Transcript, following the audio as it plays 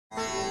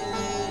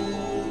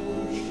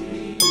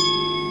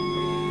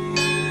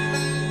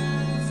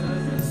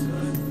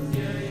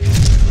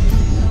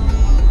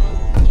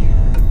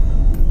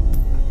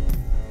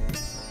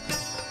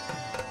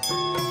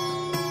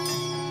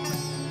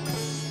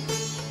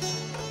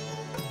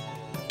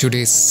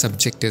Today's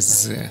subject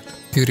is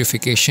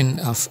purification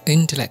of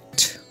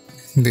intellect.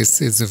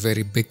 This is a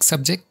very big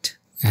subject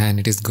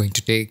and it is going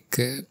to take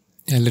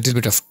a little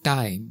bit of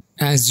time.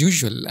 As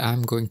usual,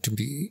 I'm going to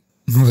be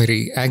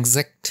very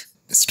exact,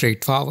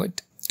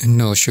 straightforward,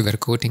 no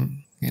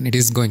sugarcoating, and it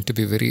is going to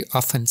be very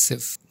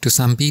offensive to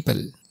some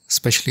people,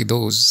 especially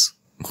those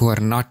who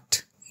are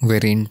not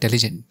very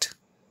intelligent.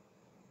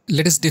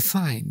 Let us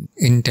define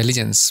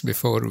intelligence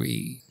before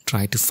we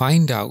try to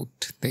find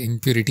out the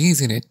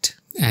impurities in it,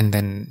 and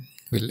then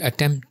we'll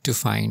attempt to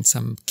find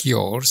some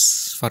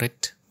cures for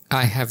it.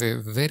 I have a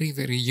very,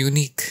 very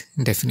unique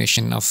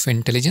definition of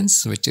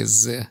intelligence, which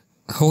is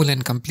whole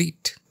and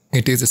complete.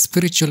 It is a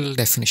spiritual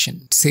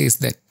definition. It says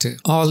that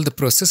all the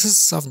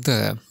processes of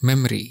the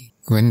memory,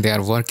 when they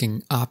are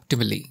working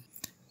optimally,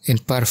 in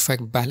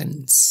perfect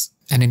balance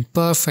and in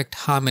perfect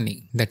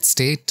harmony, that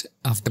state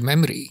of the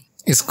memory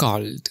is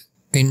called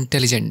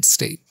intelligent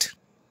state.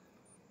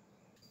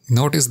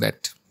 Notice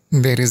that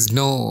there is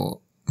no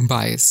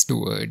bias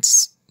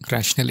towards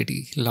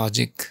rationality,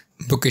 logic,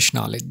 bookish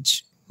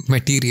knowledge,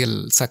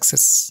 material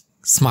success,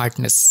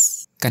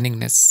 smartness,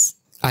 cunningness,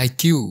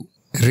 IQ,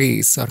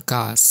 race or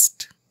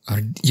caste, or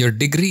your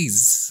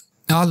degrees.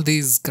 All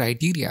these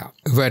criteria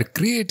were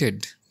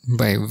created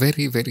by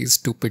very, very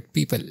stupid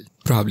people.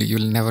 Probably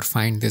you'll never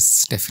find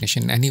this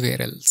definition anywhere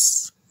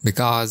else,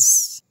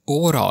 because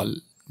overall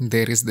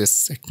there is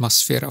this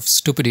atmosphere of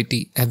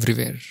stupidity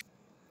everywhere.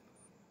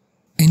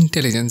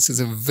 Intelligence is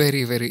a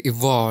very, very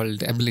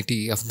evolved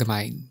ability of the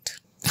mind.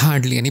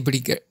 Hardly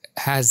anybody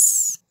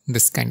has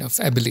this kind of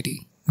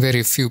ability.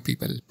 Very few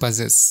people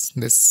possess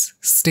this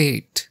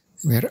state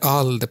where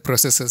all the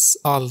processes,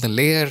 all the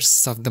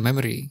layers of the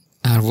memory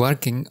are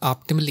working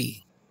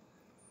optimally.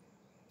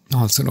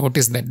 Also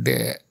notice that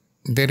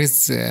there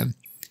is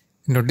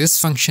no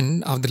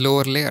dysfunction of the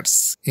lower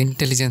layers.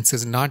 Intelligence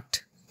is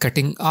not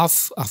cutting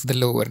off of the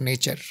lower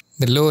nature.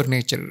 The lower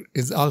nature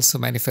is also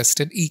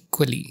manifested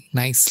equally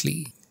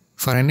nicely.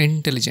 For an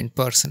intelligent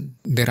person,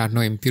 there are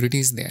no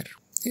impurities there.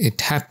 It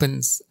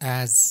happens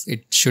as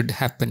it should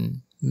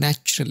happen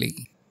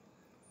naturally.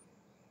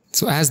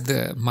 So as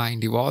the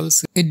mind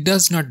evolves, it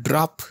does not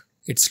drop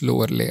its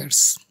lower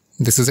layers.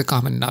 This is a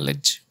common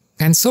knowledge.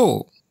 And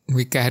so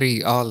we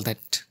carry all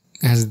that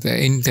as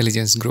the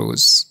intelligence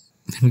grows.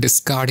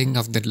 Discarding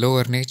of the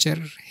lower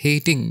nature,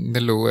 hating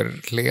the lower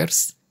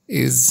layers,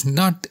 is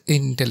not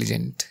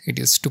intelligent. It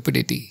is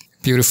stupidity.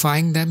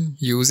 Purifying them,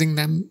 using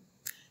them,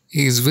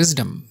 is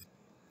wisdom.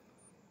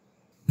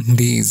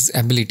 These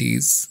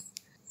abilities,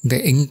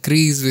 they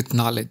increase with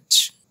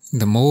knowledge.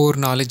 The more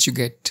knowledge you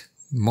get,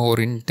 more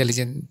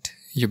intelligent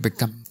you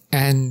become.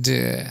 And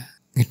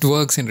it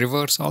works in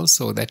reverse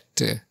also, that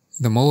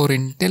the more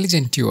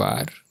intelligent you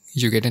are,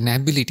 you get an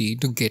ability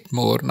to get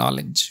more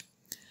knowledge.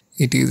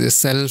 It is a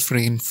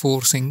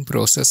self-reinforcing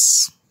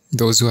process.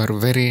 Those who are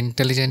very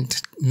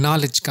intelligent,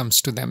 knowledge comes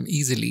to them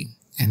easily.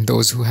 And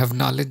those who have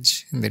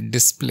knowledge, they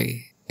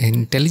display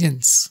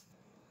intelligence.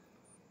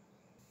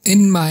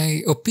 In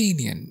my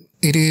opinion,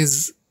 it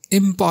is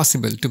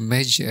impossible to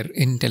measure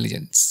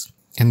intelligence.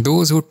 And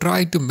those who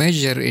try to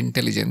measure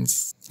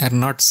intelligence are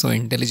not so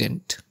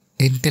intelligent.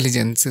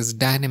 Intelligence is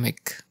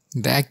dynamic.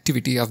 The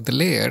activity of the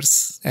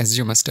layers, as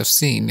you must have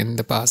seen in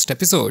the past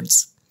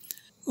episodes,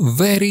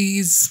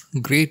 varies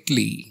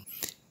greatly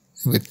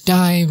with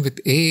time, with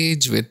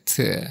age, with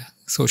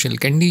social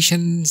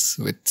conditions,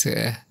 with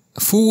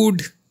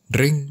food,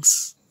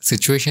 drinks,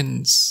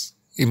 situations,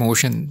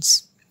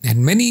 emotions,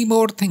 and many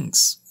more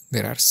things.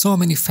 There are so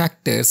many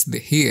factors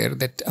here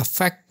that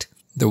affect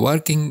the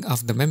working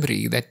of the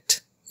memory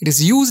that it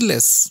is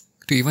useless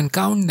to even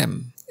count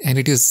them. And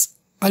it is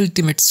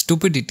ultimate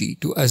stupidity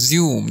to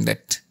assume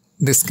that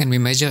this can be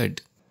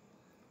measured.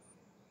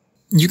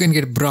 You can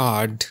get a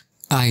broad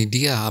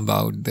idea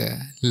about the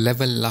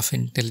level of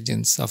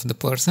intelligence of the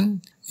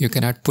person. You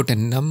cannot put a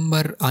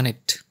number on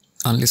it.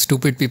 Only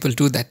stupid people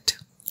do that.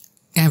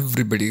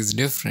 Everybody is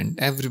different.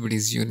 Everybody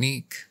is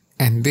unique.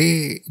 And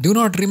they do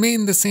not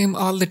remain the same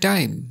all the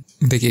time.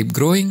 They keep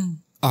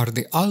growing, or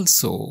they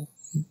also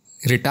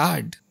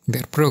retard.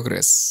 Their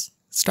progress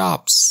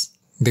stops.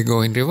 They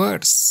go in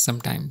reverse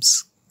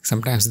sometimes.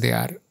 Sometimes they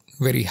are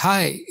very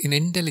high in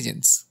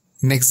intelligence.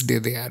 Next day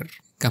they are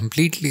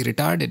completely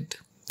retarded.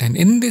 And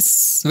in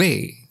this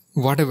way,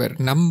 whatever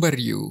number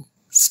you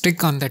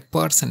stick on that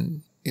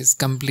person is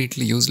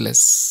completely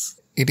useless.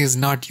 It is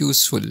not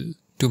useful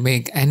to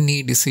make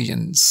any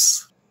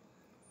decisions.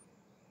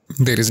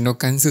 There is no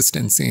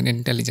consistency in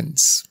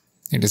intelligence.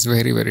 It is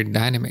very, very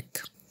dynamic.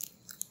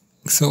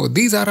 So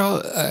these are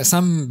all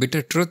some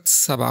bitter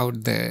truths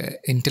about the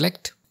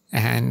intellect.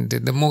 And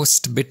the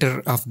most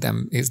bitter of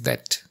them is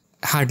that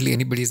hardly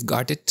anybody's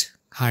got it.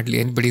 Hardly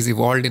anybody's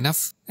evolved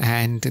enough.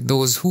 And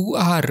those who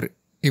are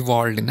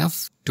evolved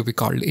enough to be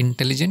called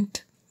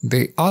intelligent,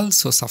 they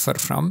also suffer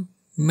from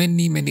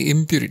many, many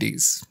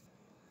impurities.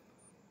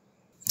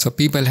 So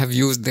people have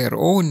used their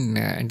own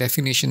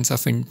definitions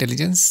of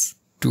intelligence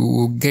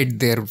to get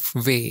their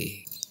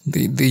way.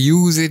 They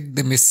use it,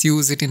 they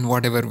misuse it in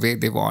whatever way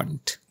they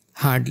want.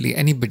 Hardly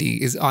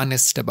anybody is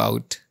honest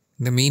about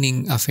the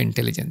meaning of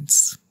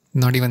intelligence.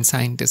 Not even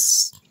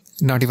scientists,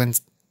 not even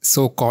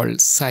so-called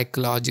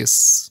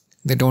psychologists,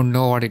 they don't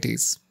know what it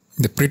is.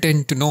 They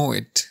pretend to know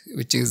it,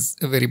 which is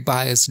a very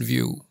biased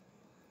view.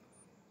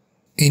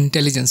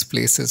 Intelligence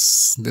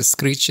places this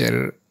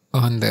creature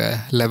on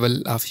the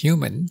level of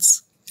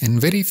humans, and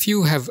very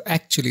few have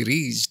actually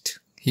reached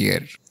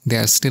here. They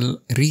are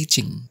still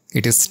reaching.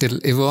 It is still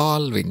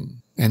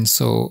evolving, and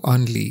so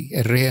only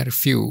a rare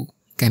few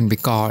can be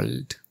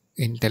called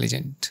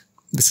intelligent.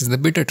 This is the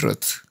bitter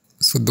truth.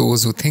 So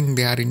those who think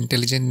they are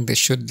intelligent, they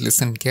should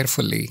listen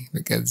carefully,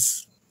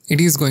 because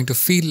it is going to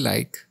feel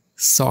like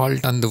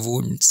salt on the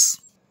wounds.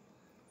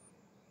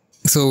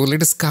 So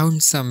let us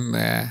count some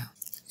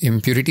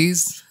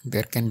impurities.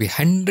 There can be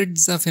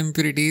hundreds of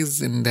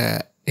impurities in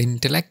the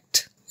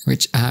intellect,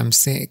 which I am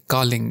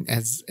calling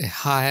as a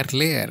higher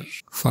layer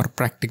for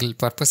practical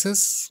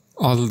purposes,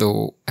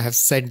 although I have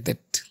said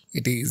that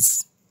it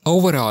is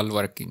overall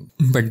working.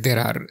 But there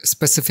are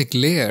specific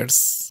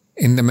layers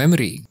in the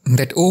memory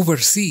that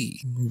oversee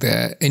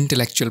the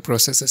intellectual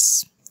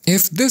processes.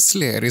 If this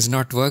layer is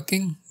not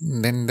working,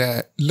 then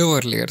the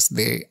lower layers,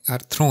 they are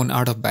thrown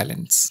out of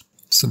balance.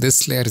 So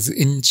this layer is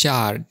in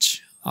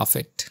charge of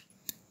it.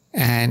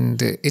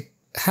 And it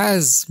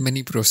has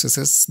many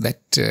processes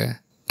that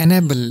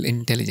enable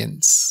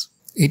intelligence.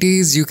 It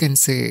is, you can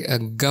say, a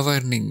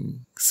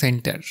governing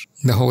center.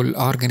 The whole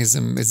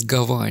organism is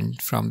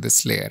governed from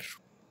this layer.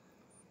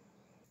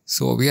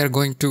 So we are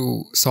going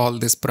to solve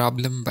this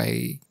problem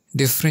by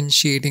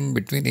differentiating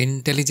between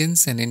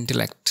intelligence and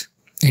intellect.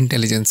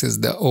 Intelligence is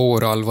the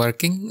overall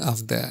working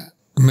of the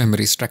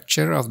memory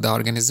structure of the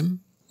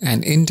organism,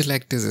 and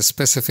intellect is a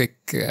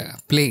specific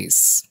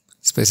place,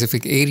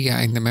 specific area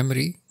in the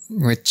memory,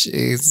 which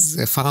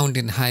is found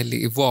in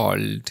highly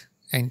evolved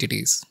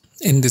entities.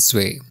 In this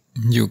way,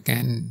 you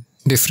can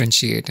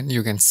differentiate and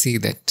you can see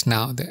that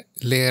now the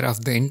layer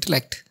of the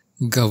intellect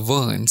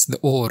governs the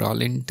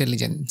overall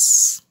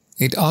intelligence.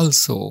 It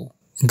also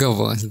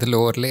governs the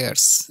lower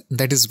layers.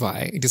 That is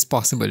why it is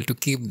possible to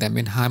keep them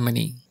in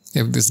harmony.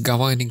 If this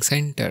governing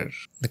center,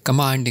 the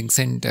commanding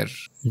center,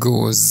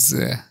 goes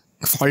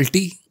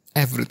faulty,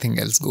 everything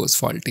else goes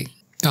faulty,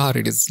 or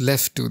it is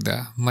left to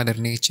the mother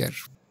nature.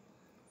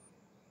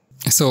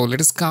 So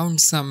let us count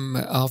some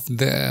of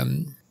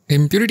the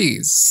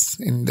impurities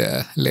in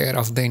the layer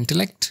of the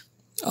intellect,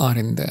 or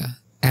in the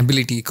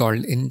ability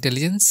called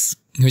intelligence,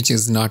 which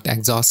is not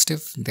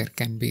exhaustive. There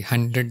can be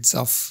hundreds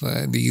of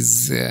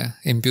these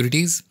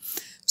impurities.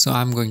 So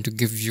I'm going to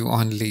give you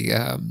only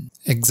an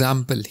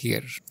example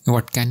here.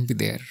 What can be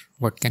there?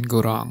 What can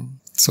go wrong?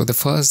 So the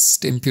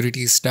first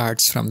impurity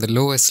starts from the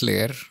lowest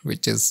layer,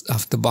 which is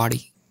of the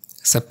body.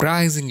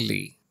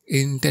 Surprisingly,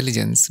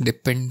 intelligence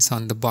depends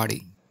on the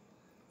body.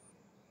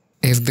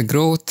 If the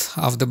growth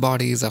of the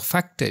body is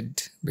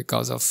affected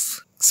because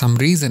of some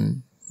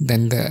reason,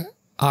 then the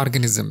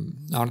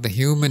organism or the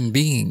human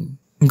being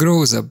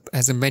grows up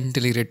as a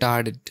mentally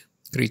retarded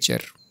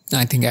creature.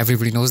 I think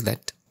everybody knows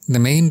that. The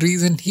main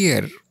reason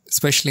here,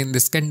 especially in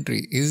this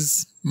country,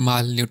 is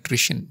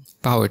malnutrition,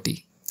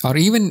 poverty, or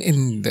even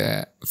in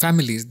the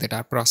families that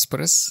are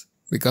prosperous,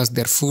 because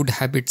their food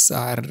habits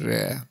are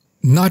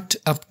not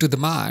up to the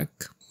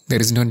mark.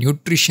 There is no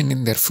nutrition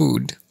in their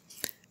food.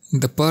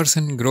 The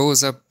person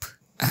grows up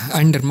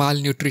under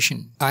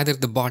malnutrition. Either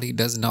the body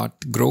does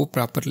not grow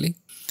properly,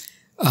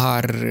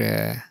 or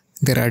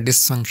there are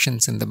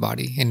dysfunctions in the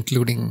body,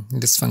 including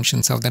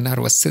dysfunctions of the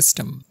nervous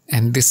system.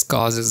 And this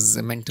causes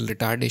mental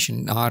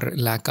retardation or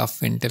lack of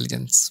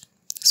intelligence,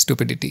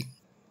 stupidity.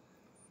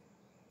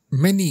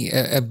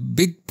 A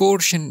big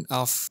portion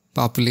of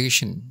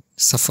population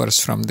suffers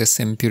from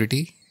this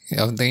impurity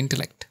of the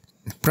intellect.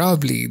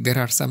 Probably there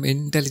are some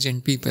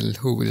intelligent people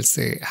who will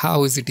say,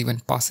 how is it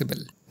even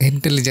possible?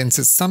 Intelligence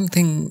is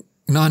something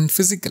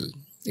non-physical.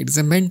 It is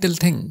a mental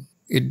thing.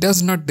 It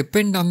does not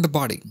depend on the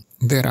body.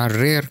 There are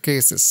rare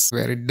cases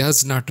where it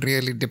does not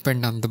really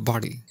depend on the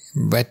body.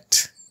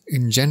 But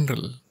in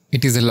general,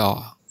 it is a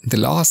law. The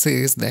law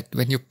says that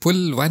when you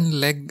pull one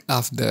leg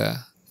of the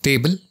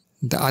table,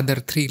 the other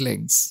three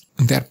legs,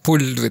 they are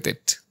pulled with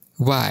it.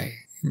 Why?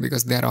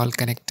 Because they are all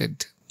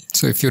connected.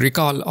 So if you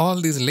recall, all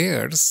these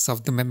layers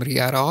of the memory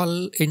are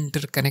all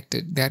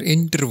interconnected. They are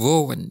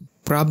interwoven.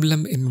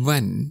 Problem in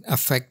one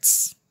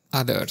affects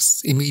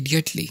others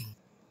immediately.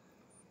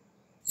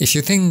 If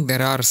you think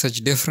there are such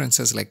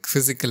differences like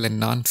physical and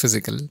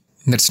non-physical,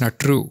 that's not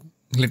true.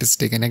 Let us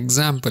take an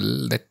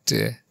example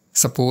that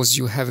suppose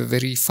you have a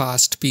very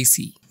fast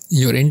PC.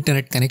 Your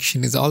internet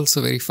connection is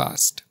also very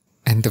fast.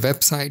 And the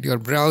website you're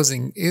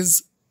browsing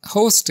is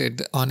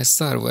hosted on a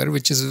server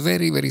which is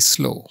very, very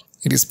slow.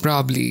 It is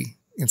probably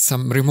in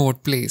some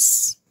remote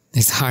place.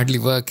 It's hardly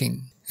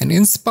working. And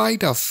in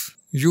spite of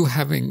you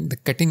having the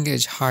cutting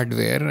edge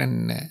hardware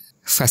and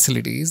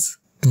facilities,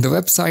 the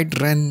website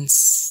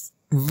runs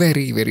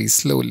very, very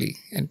slowly,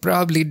 and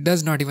probably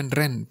does not even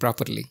run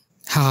properly.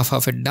 Half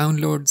of it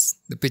downloads,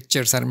 the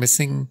pictures are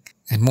missing,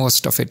 and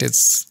most of it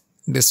is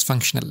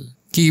dysfunctional.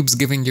 Keeps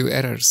giving you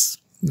errors.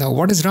 Now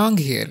what is wrong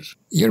here?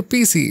 Your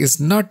PC is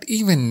not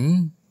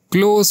even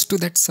close to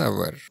that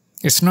server.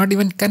 It's not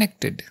even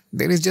connected.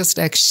 There is just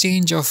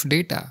exchange of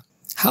data.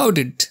 How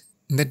did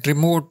that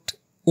remote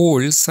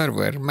old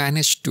server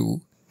manage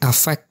to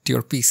affect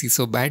your PC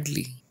so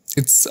badly?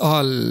 It's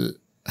all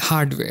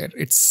hardware.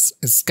 It's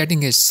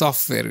cutting edge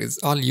software is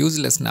all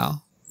useless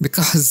now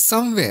because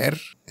somewhere,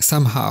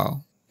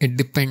 somehow, it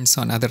depends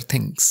on other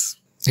things.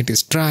 It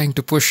is trying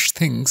to push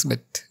things,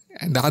 but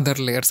the other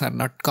layers are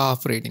not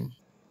cooperating.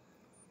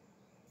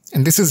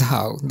 And this is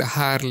how the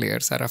higher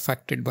layers are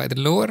affected by the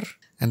lower,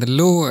 and the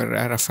lower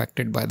are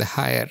affected by the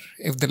higher.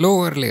 If the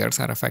lower layers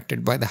are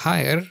affected by the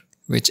higher,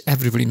 which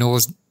everybody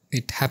knows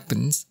it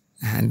happens,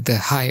 and the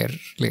higher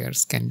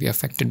layers can be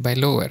affected by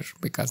lower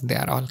because they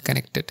are all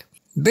connected.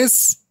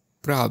 This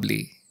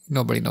probably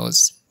nobody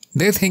knows.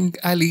 They think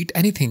I'll eat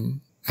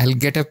anything, I'll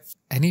get up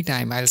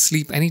anytime, I'll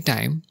sleep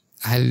anytime,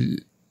 I'll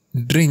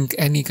drink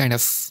any kind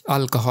of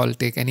alcohol,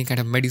 take any kind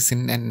of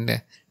medicine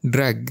and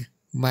drug.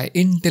 My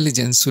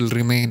intelligence will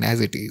remain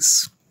as it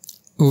is.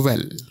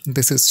 Well,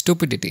 this is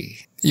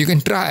stupidity. You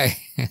can try.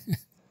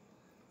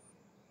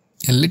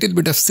 A little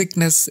bit of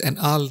sickness and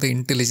all the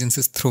intelligence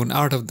is thrown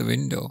out of the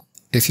window.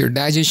 If your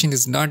digestion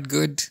is not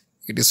good,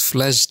 it is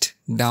flushed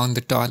down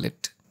the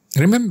toilet.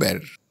 Remember,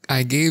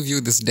 I gave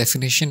you this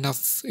definition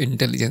of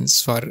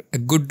intelligence for a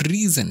good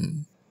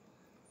reason.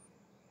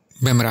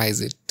 Memorize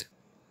it.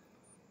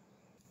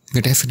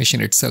 The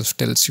definition itself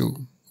tells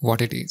you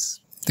what it is.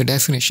 The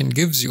definition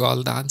gives you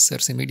all the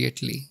answers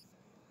immediately.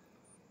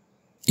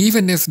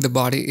 Even if the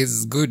body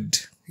is good,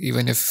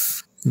 even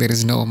if there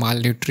is no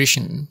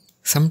malnutrition,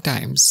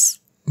 sometimes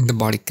the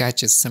body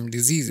catches some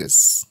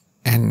diseases.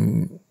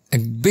 And a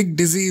big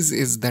disease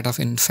is that of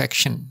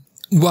infection.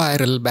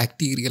 Viral,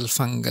 bacterial,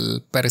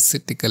 fungal,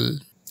 parasitical,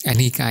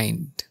 any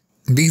kind.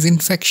 These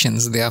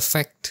infections, they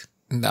affect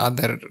the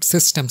other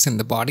systems in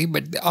the body,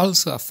 but they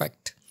also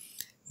affect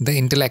the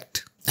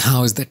intellect.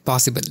 How is that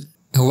possible?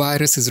 A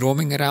virus is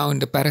roaming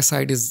around, a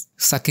parasite is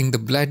sucking the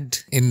blood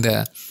in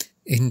the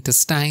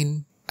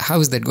intestine.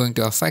 How is that going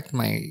to affect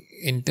my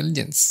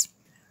intelligence?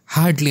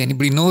 Hardly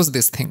anybody knows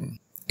this thing.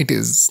 It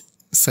is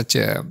such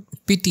a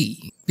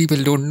pity.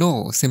 People don't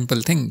know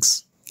simple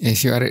things.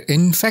 If you are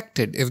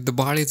infected, if the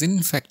body is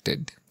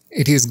infected,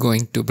 it is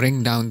going to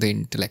bring down the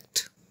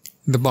intellect.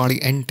 The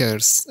body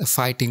enters a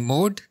fighting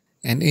mode,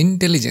 and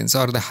intelligence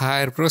or the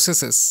higher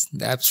processes,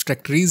 the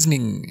abstract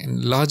reasoning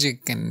and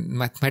logic and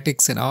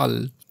mathematics and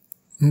all,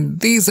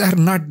 these are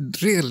not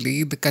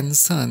really the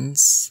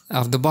concerns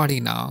of the body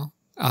now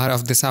or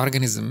of this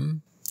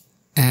organism,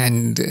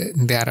 and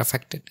they are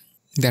affected.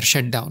 They are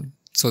shut down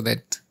so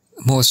that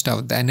most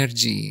of the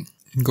energy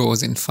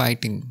goes in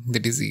fighting the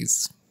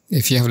disease.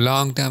 If you have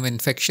long-term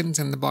infections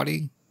in the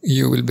body,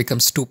 you will become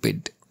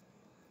stupid.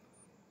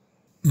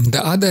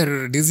 The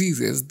other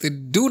diseases, they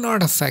do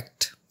not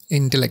affect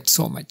intellect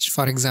so much.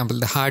 For example,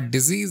 the heart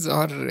disease,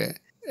 or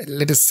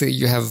let us say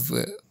you have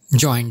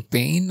joint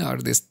pain or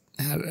this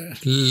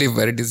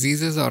liver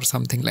diseases or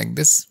something like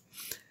this.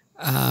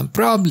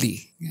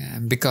 Probably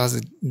because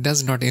it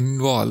does not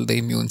involve the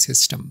immune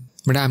system.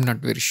 But I'm not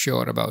very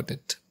sure about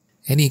it.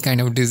 Any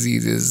kind of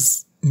disease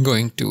is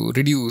going to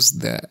reduce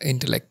the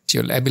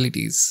intellectual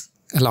abilities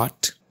a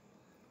lot.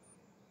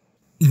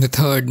 The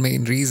third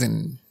main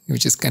reason,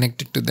 which is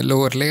connected to the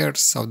lower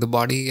layers of the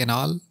body and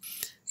all,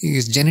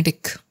 is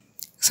genetic.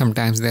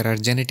 Sometimes there are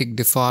genetic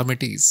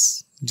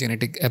deformities,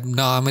 genetic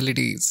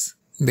abnormalities.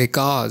 They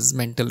cause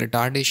mental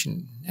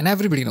retardation. And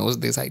everybody knows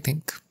this, I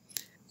think.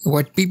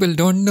 What people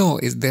don't know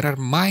is there are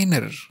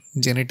minor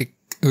genetic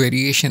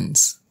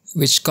variations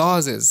which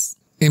causes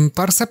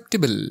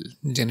imperceptible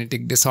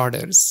genetic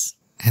disorders,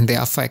 and they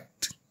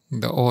affect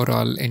the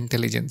overall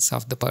intelligence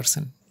of the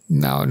person.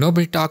 Now,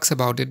 nobody talks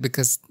about it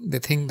because they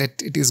think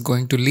that it is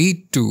going to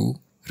lead to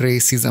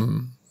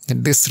racism,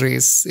 that this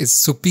race is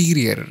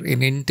superior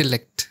in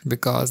intellect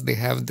because they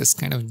have this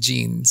kind of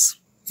genes.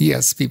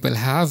 Yes, people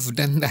have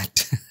done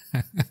that.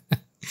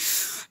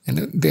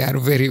 And they are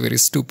very, very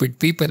stupid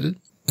people.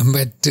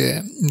 But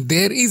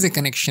there is a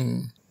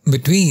connection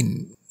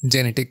between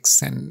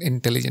genetics and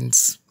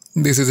intelligence.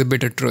 This is a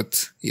bitter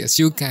truth. Yes,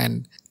 you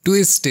can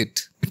twist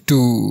it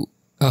to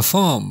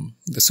affirm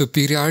the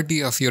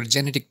superiority of your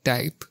genetic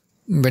type,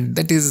 but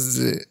that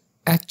is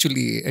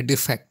actually a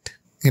defect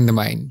in the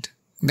mind.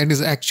 That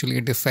is actually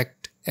a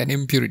defect, an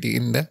impurity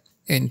in the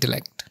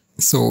intellect.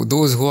 So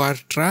those who are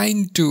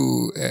trying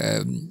to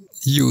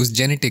use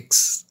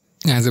genetics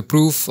as a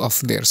proof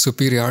of their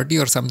superiority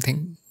or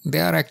something, they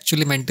are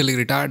actually mentally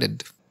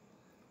retarded.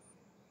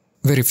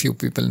 Very few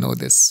people know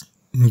this.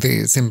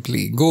 They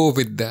simply go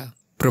with the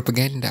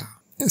propaganda.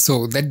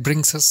 So that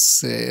brings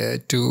us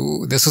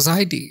to the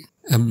society.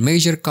 A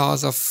major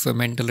cause of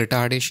mental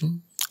retardation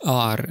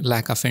or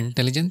lack of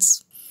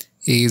intelligence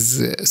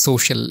is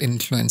social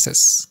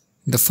influences.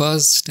 The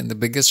first and the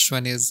biggest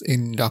one is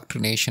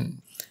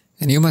indoctrination.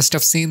 And you must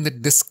have seen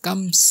that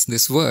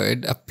this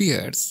word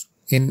appears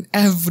in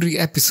every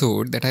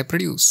episode that I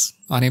produce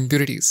on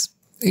impurities.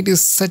 It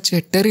is such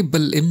a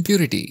terrible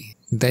impurity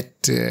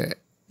that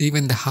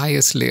even the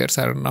highest layers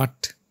are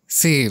not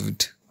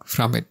saved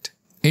from it.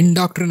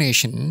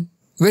 Indoctrination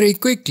very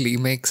quickly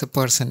makes a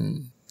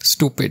person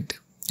stupid.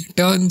 It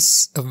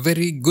turns a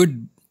very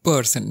good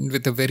person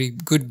with a very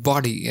good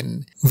body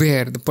and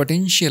where the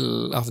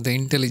potential of the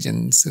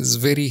intelligence is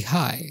very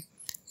high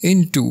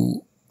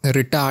into a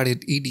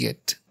retarded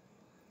idiot.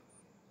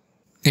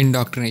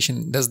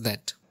 Indoctrination does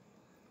that.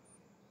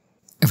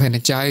 When a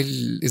child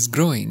is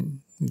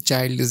growing, the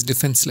child is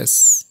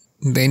defenseless.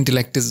 The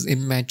intellect is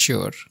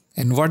immature.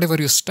 And whatever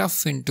you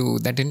stuff into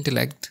that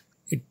intellect,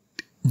 it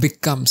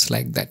becomes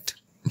like that.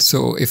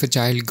 So if a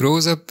child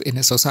grows up in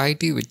a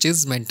society which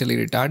is mentally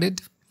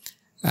retarded,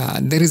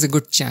 there is a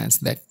good chance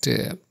that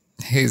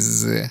his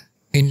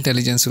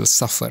intelligence will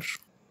suffer.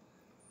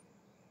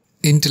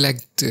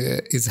 Intellect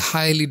is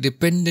highly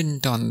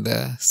dependent on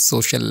the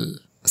social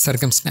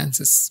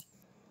circumstances.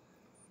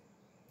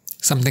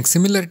 Something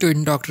similar to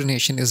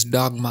indoctrination is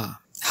dogma,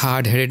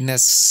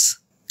 hard-headedness,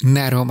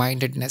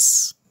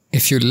 narrow-mindedness.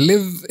 If you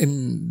live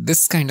in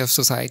this kind of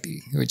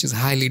society, which is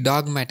highly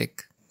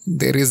dogmatic,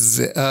 there is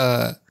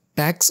a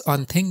tax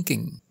on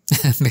thinking.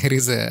 There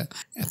is a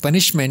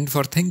punishment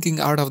for thinking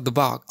out of the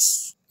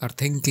box or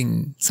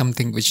thinking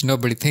something which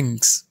nobody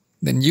thinks.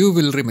 Then you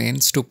will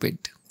remain stupid.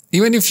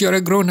 Even if you're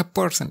a grown-up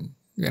person,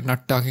 we are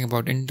not talking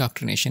about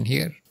indoctrination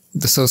here.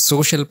 The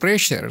social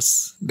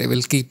pressures, they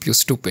will keep you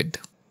stupid.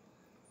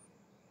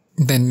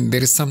 Then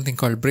there is something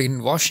called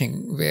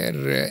brainwashing,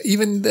 where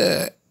even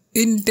the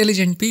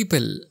intelligent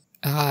people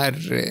are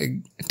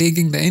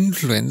taking the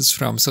influence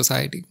from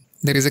society.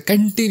 There is a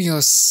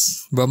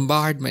continuous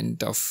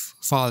bombardment of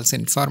false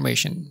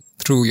information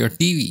through your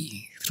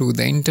TV, through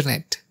the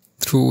internet,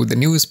 through the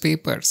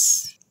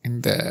newspapers,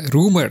 and the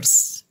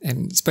rumors,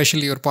 and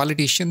especially your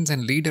politicians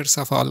and leaders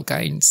of all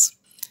kinds.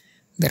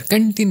 They're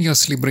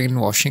continuously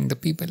brainwashing the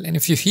people. And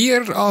if you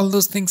hear all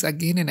those things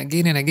again and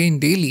again and again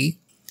daily,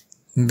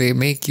 they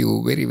make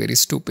you very, very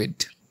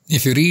stupid.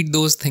 If you read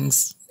those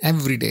things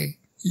every day,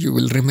 you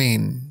will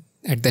remain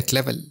at that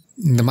level.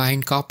 The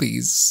mind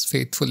copies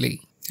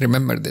faithfully.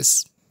 Remember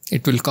this.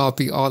 It will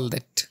copy all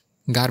that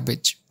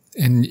garbage.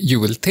 And you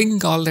will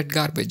think all that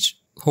garbage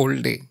whole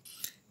day.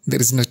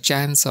 There is no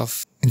chance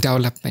of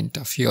development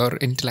of your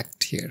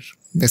intellect here.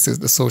 This is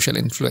the social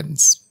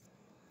influence.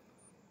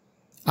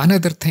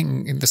 Another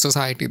thing in the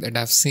society that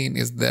I've seen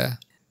is the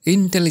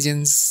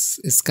intelligence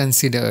is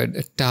considered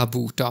a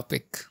taboo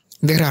topic.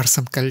 There are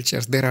some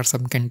cultures, there are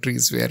some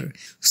countries where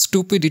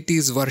stupidity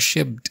is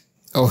worshipped.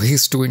 Oh,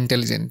 he's too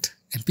intelligent.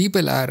 And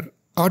people are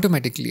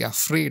automatically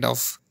afraid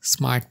of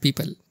smart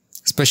people.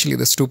 Especially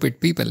the stupid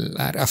people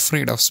are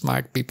afraid of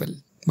smart people.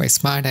 By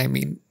smart, I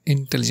mean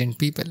intelligent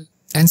people.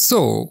 And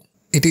so,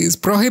 it is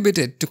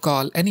prohibited to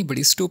call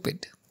anybody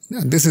stupid.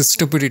 Now, this is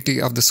stupidity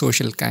of the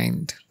social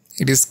kind.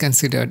 It is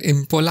considered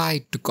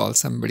impolite to call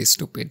somebody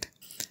stupid.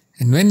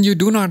 And when you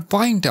do not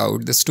point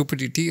out the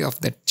stupidity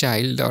of that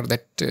child or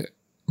that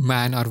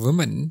man or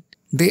woman,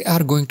 they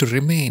are going to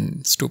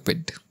remain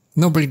stupid.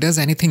 Nobody does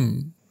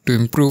anything to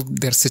improve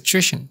their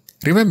situation.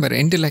 Remember,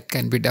 intellect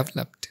can be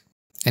developed.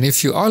 And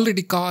if you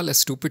already call a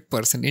stupid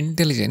person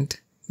intelligent,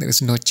 there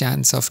is no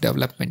chance of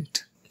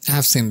development. I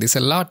have seen this a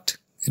lot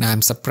and I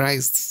am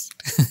surprised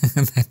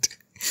that.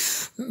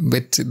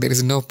 But there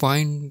is no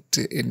point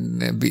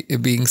in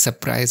being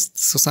surprised.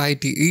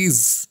 Society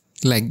is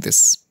like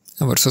this.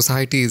 Our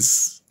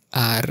societies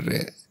are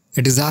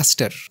a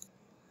disaster.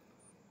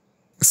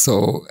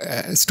 So,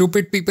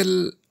 stupid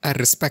people are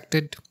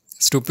respected.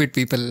 Stupid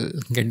people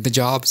get the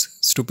jobs.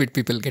 Stupid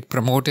people get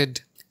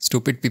promoted.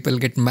 Stupid people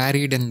get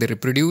married and they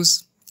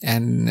reproduce.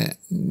 And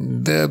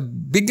the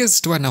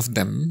biggest one of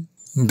them,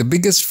 the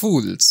biggest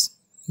fools,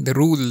 they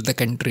rule the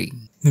country.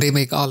 They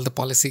make all the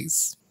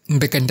policies.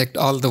 They conduct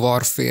all the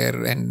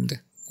warfare and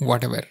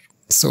whatever.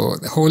 So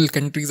the whole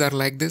countries are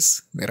like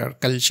this. There are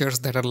cultures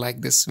that are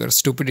like this, where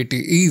stupidity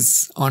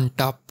is on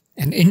top.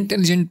 And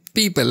intelligent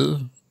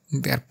people,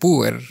 they are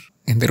poor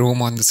and they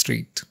roam on the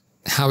street.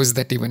 How is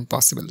that even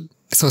possible?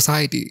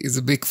 Society is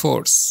a big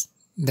force.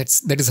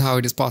 That is how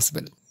it is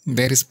possible.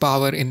 There is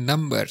power in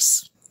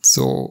numbers.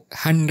 So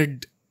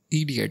 100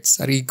 idiots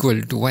are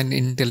equal to one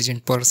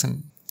intelligent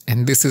person.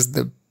 And this is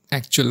the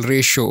actual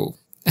ratio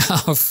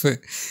of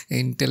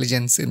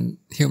intelligence in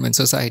human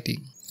society.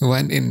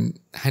 1 in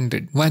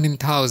 100, 1 in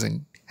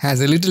 1,000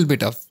 has a little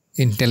bit of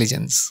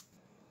intelligence.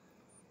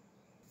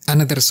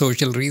 Another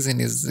social reason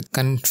is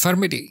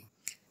conformity,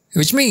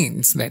 which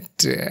means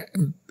that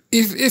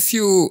if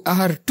you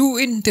are too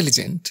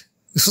intelligent,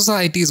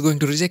 society is going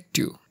to reject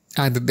you.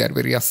 Either they are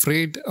very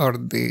afraid, or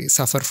they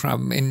suffer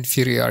from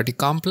inferiority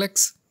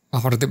complex,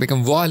 or they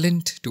become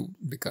violent too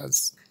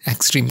because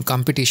extreme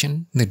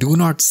competition. They do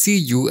not see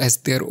you as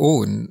their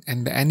own,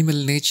 and the animal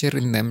nature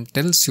in them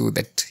tells you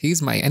that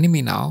he's my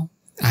enemy now.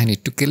 I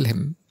need to kill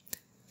him.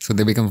 So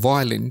they become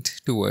violent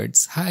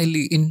towards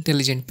highly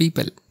intelligent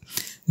people.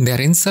 They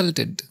are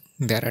insulted,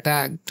 they are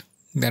attacked,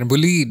 they are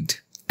bullied.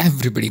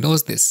 Everybody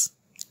knows this.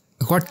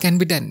 What can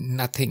be done?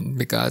 Nothing,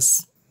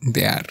 because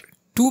there are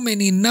too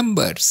many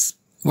numbers.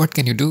 What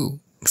can you do?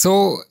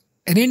 So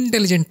an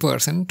intelligent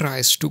person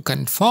tries to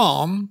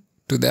conform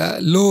to the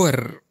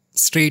lower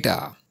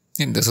strata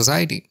in the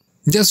society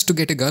just to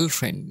get a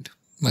girlfriend,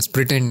 must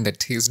pretend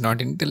that he is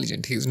not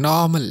intelligent, he is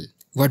normal.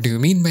 What do you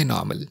mean by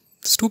normal?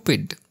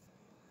 Stupid.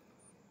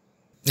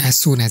 As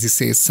soon as he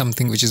says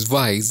something which is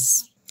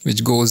wise,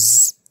 which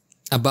goes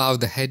above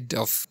the head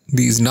of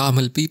these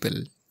normal people,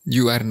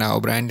 you are now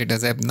branded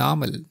as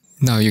abnormal.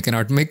 Now you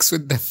cannot mix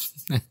with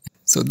them.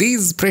 So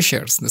these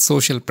pressures, the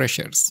social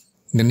pressures,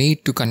 the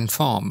need to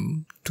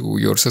conform to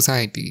your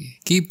society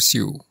keeps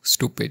you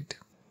stupid.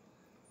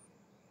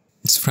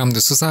 It's from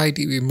the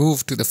society we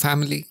move to the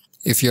family.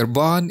 If you're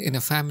born in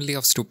a family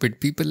of stupid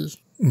people,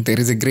 there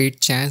is a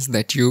great chance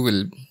that you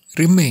will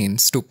remain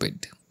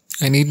stupid.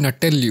 I need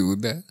not tell you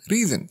the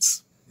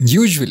reasons.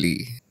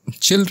 Usually,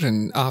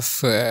 children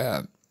of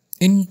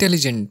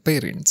intelligent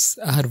parents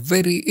are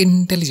very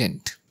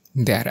intelligent.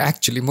 They are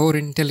actually more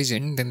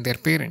intelligent than their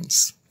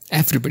parents.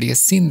 Everybody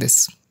has seen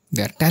this.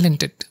 They are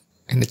talented.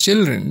 And the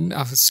children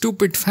of a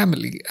stupid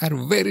family are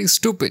very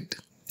stupid.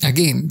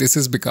 Again, this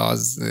is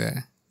because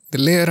the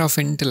layer of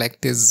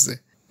intellect is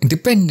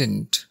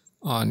dependent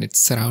on its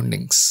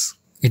surroundings.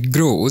 It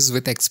grows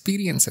with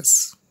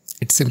experiences.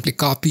 It simply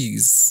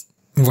copies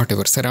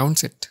whatever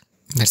surrounds it.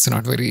 That's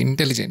not very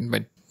intelligent,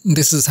 but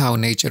this is how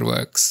nature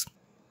works.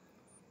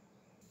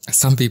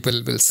 Some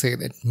people will say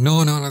that,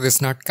 no, this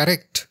is not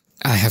correct.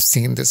 I have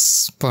seen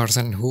this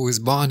person who is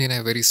born in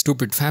a very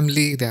stupid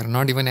family. They are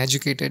not even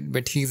educated,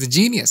 but he is a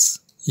genius.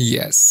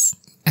 Yes,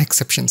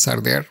 exceptions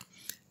are there.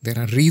 There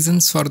are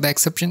reasons for the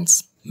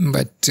exceptions,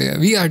 but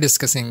we are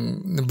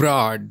discussing the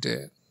broad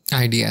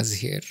ideas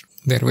here.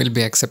 There will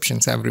be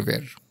exceptions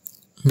everywhere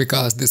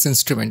because this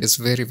instrument is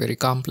very, very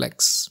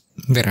complex.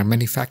 There are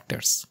many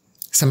factors.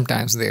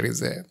 Sometimes there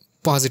is a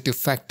positive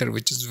factor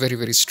which is very,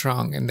 very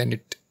strong, and then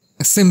it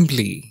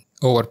simply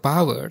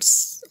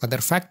overpowers other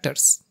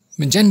factors.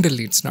 But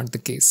generally, it's not the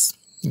case.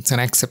 It's an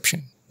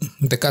exception.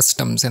 The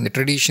customs and the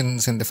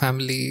traditions and the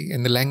family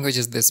and the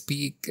languages they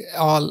speak,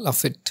 all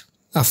of it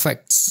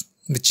affects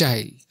the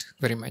child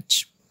very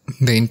much.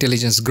 The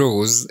intelligence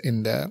grows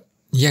in the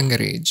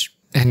younger age.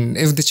 And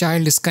if the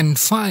child is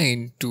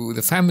confined to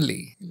the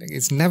family,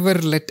 it's never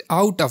let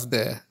out of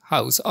the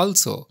house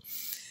also,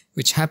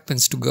 which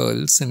happens to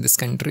girls in this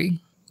country.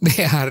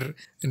 They are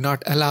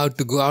not allowed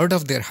to go out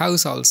of their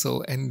house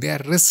also, and they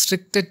are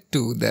restricted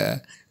to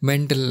the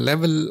mental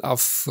level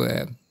of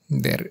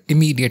their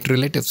immediate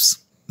relatives.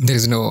 There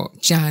is no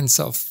chance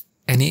of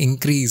any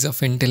increase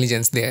of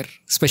intelligence there,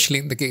 especially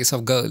in the case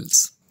of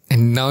girls.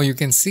 And now you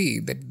can see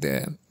that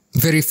the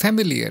very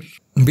familiar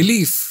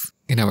belief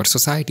in our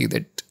society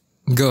that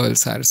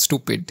girls are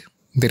stupid,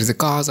 there is a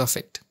cause of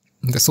it.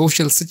 The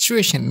social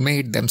situation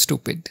made them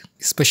stupid,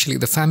 especially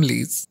the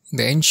families.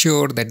 They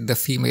ensure that the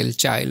female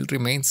child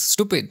remains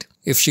stupid.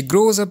 If she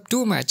grows up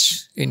too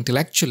much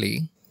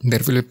intellectually, there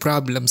will be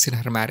problems in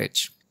her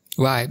marriage.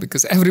 Why?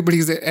 Because everybody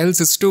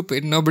else is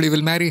stupid, nobody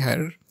will marry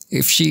her.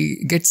 If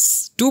she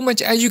gets too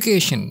much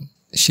education,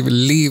 she will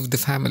leave the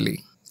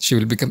family. She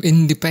will become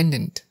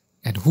independent.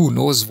 And who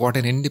knows what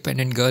an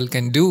independent girl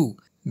can do?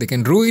 They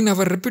can ruin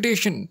our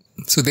reputation.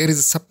 So there is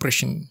a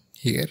suppression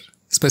here.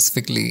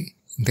 Specifically,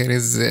 there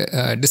is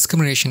a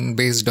discrimination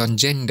based on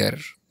gender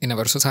in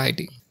our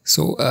society.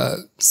 So a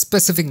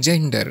specific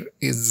gender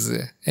is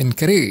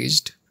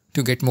encouraged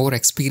to get more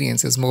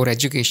experiences, more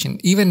education,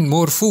 even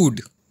more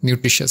food.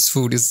 Nutritious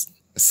food is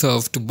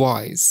served to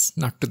boys,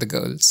 not to the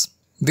girls.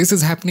 This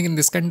is happening in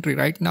this country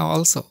right now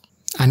also.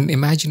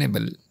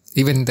 Unimaginable.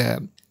 Even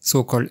the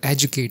so-called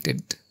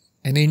educated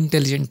and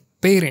intelligent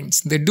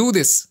parents, they do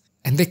this.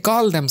 And they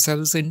call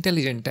themselves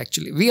intelligent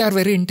actually. We are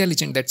very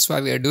intelligent, that's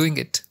why we are doing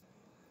it.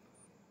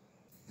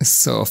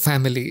 So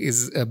family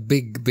is a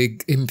big,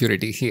 big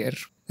impurity here.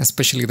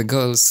 Especially the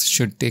girls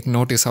should take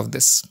notice of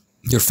this.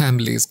 Your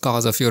family is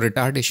cause of your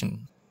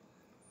retardation.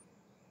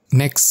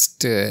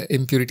 Next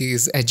impurity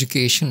is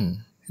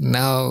education.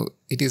 Now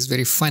it is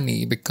very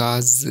funny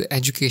because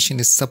education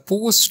is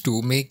supposed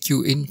to make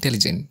you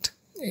intelligent.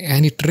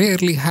 And it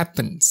rarely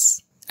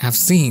happens. I've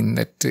seen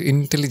that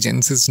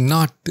intelligence is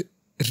not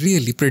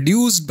really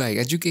produced by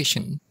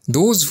education.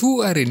 Those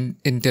who are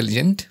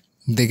intelligent,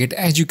 they get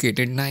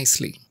educated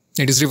nicely.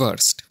 It is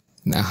reversed.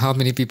 Now, how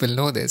many people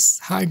know this?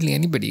 Hardly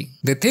anybody.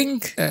 They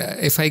think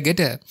if I get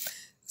a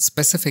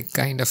specific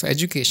kind of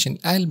education,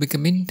 I'll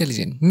become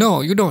intelligent.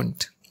 No, you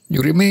don't.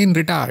 You remain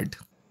retarded.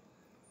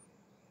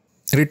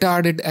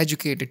 Retarded,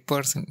 educated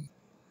person.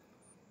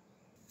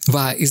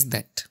 Why is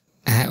that?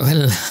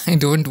 Well, I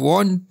don't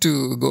want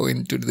to go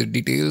into the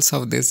details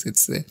of this.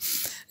 It's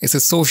a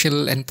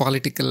social and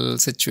political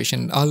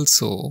situation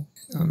also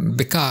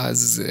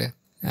because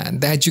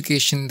the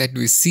education that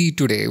we see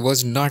today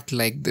was not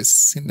like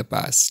this in the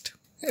past.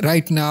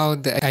 Right now,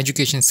 the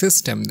education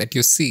system that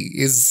you see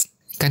is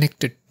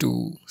connected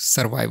to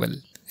survival.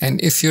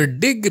 And if your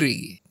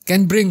degree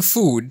can bring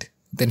food,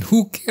 then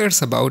who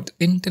cares about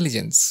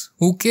intelligence?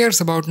 Who cares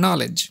about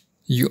knowledge?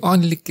 You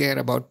only care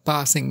about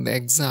passing the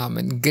exam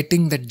and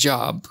getting the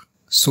job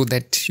so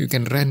that you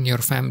can run your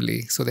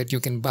family, so that you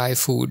can buy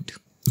food.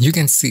 You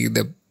can see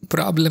the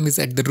problem is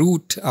at the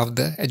root of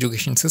the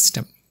education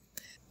system.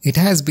 It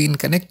has been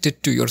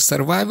connected to your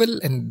survival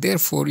and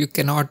therefore you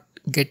cannot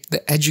get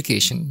the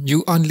education.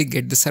 You only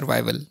get the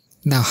survival.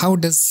 Now,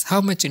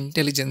 how much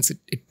intelligence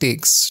it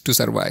takes to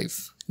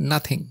survive?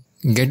 Nothing.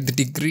 Get the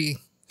degree.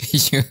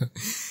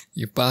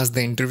 You pass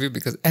the interview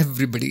because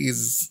everybody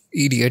is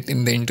idiot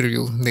in the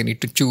interview. They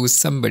need to choose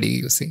somebody,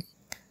 you see.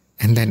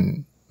 And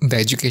then the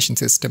education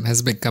system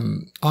has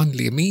become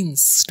only a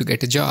means to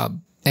get a job.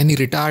 Any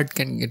retard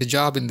can get a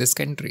job in this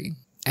country.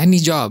 Any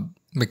job,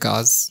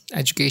 because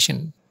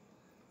education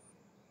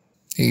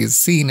is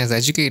seen as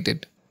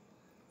educated.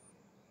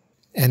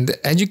 And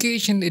the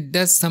education, it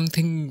does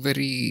something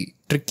very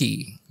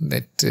tricky,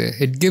 that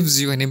it gives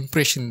you an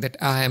impression that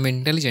I am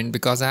intelligent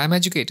because I am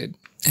educated.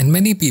 And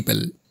many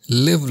people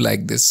live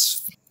like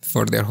this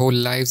for their whole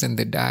lives and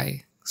they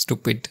die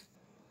stupid.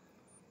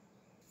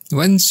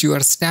 Once you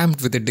are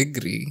stamped with a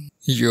degree,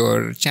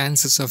 your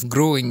chances of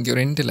growing your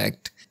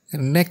intellect are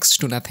next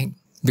to nothing,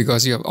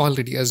 because you have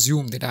already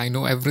assumed that I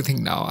know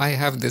everything now. I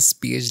have this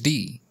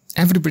PhD.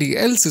 Everybody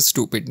else is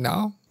stupid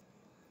now.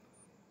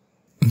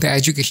 The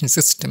education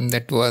system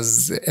that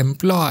was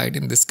employed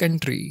in this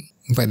country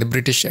by the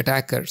British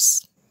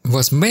attackers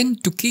was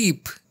meant to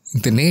keep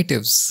the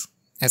natives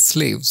as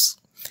slaves.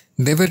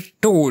 They were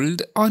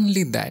told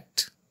only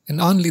that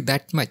and only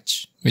that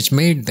much, which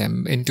made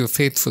them into a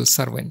faithful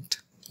servant.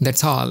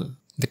 That's all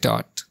they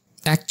taught.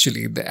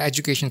 Actually, the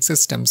education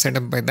system set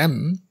up by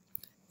them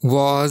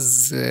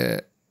was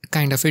a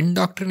kind of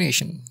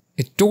indoctrination.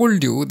 It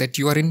told you that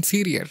you are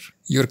inferior.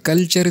 Your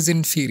culture is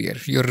inferior.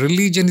 Your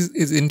religion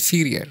is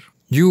inferior.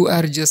 You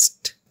are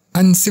just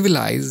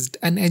uncivilized,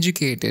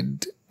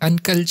 uneducated,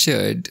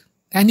 uncultured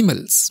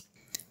animals.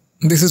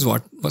 This is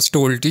what was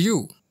told to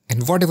you.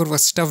 And whatever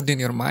was stuffed in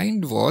your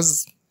mind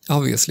was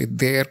obviously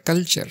their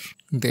culture,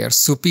 their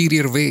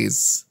superior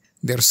ways,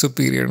 their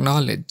superior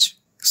knowledge,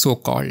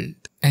 so-called.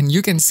 And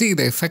you can see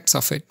the effects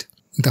of it.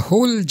 The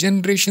whole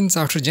generations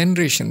after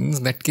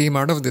generations that came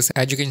out of this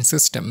education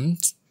system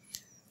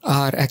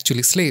are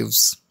actually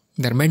slaves.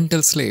 They're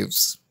mental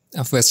slaves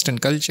of Western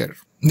culture.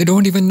 They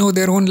don't even know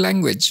their own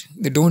language.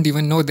 They don't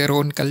even know their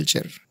own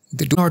culture.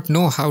 They do not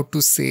know how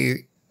to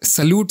say,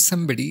 salute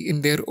somebody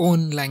in their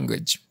own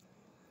language.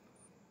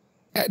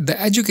 The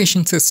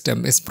education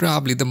system is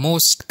probably the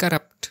most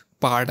corrupt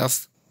part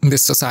of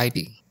this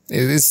society.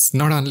 It is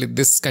not only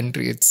this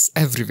country, it's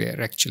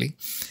everywhere actually.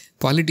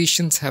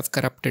 Politicians have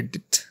corrupted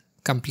it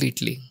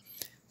completely.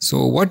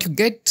 So what you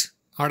get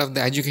out of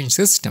the education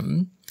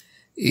system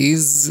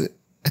is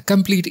a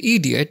complete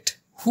idiot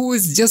who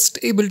is just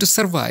able to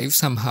survive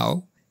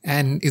somehow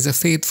and is a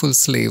faithful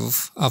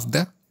slave of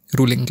the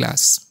ruling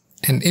class.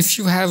 And if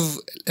you have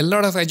a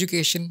lot of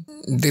education,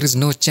 there is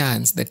no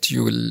chance that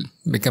you will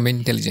become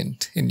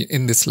intelligent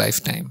in this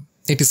lifetime.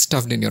 It is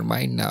stuffed in your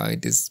mind now.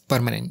 It is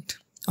permanent.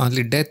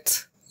 Only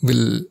death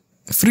will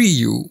free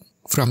you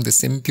from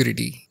this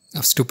impurity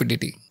of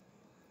stupidity.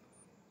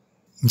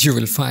 You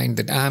will find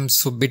that I am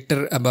so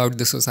bitter about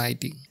the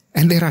society.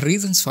 And there are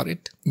reasons for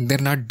it. They're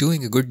not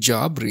doing a good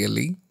job,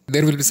 really.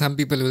 There will be some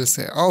people who will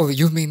say, oh,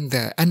 you mean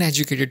the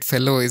uneducated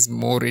fellow is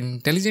more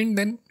intelligent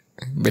then?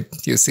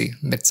 But you see,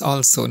 that's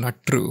also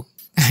not true.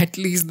 At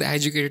least the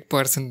educated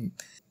person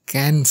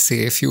can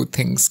say a few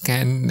things,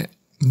 can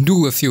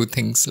do a few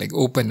things like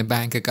open a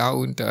bank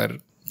account or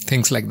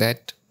things like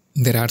that.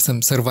 There are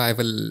some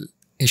survival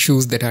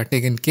issues that are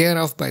taken care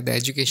of by the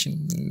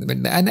education.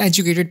 But the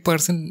uneducated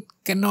person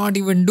cannot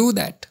even do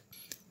that.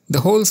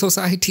 The whole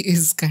society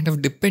is kind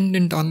of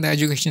dependent on the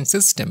education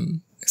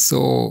system.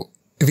 So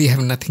we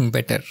have nothing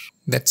better.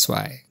 That's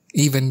why,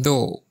 even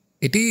though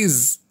it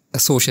is a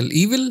social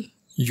evil,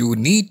 you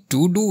need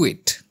to do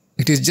it.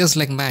 It is just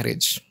like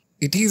marriage.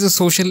 It is a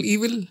social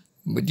evil,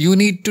 but you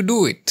need to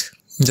do it.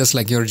 Just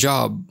like your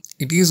job.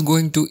 It is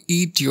going to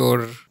eat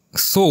your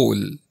soul,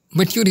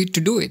 but you need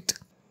to do it.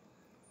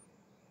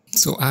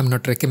 So I'm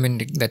not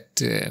recommending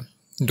that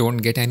don't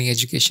get any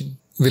education.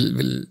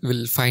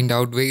 We'll find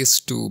out ways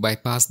to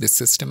bypass this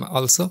system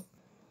also.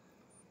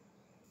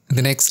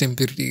 The next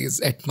impurity is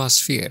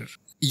atmosphere.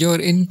 Your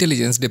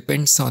intelligence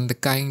depends on the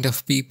kind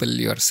of people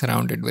you are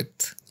surrounded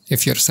with.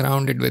 If you're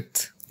surrounded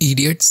with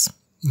idiots,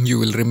 you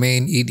will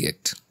remain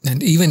idiot.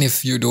 And even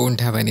if you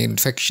don't have any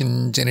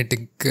infection,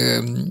 genetic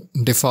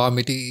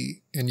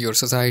deformity, and your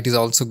society is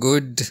also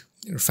good,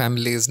 your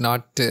family is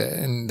not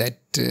that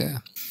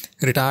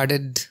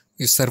retarded,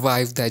 you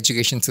survive the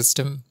education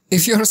system.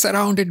 If you're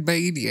surrounded by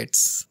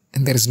idiots,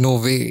 and there is no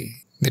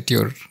way that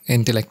your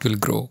intellect will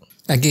grow.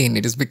 Again,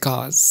 it is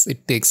because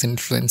it takes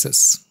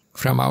influences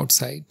from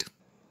outside.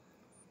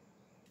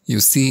 You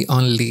see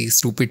only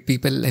stupid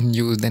people and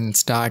you then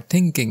start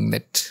thinking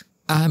that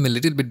I am a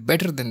little bit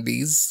better than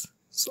these,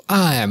 so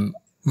I am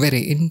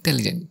very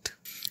intelligent.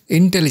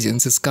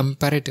 Intelligence is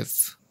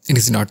comparative. It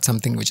is not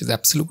something which is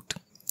absolute.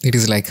 It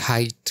is like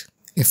height.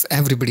 If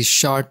everybody is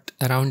short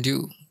around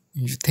you,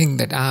 you think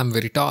that I am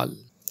very tall,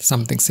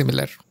 something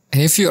similar.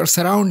 And if you are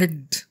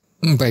surrounded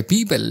by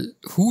people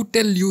who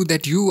tell you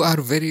that you are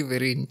very,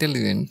 very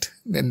intelligent,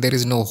 then there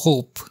is no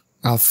hope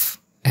of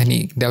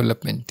any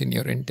development in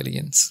your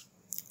intelligence.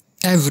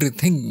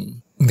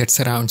 Everything that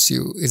surrounds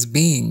you is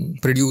being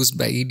produced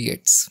by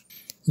idiots.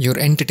 Your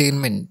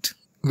entertainment,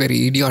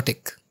 very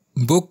idiotic.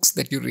 Books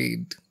that you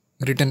read,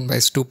 written by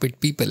stupid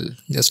people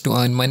just to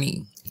earn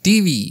money.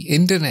 TV,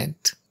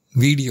 internet,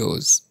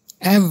 videos,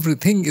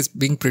 everything is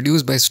being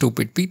produced by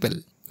stupid people.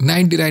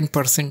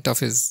 99% of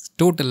his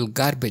total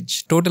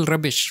garbage, total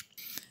rubbish.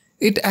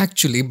 It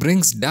actually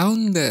brings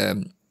down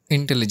the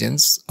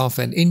intelligence of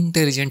an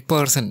intelligent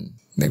person.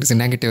 There is a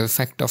negative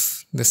effect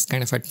of this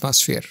kind of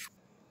atmosphere.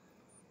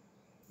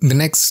 The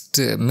next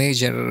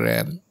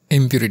major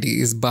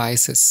impurity is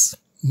biases.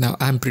 Now,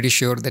 I'm pretty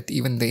sure that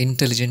even the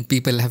intelligent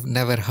people have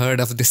never heard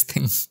of this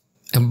thing.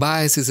 A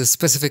bias is a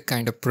specific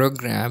kind of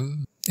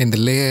program in the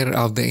layer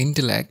of the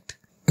intellect,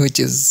 which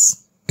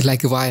is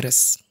like a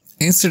virus.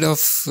 Instead of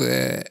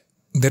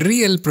the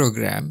real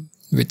program,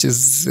 which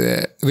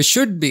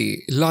should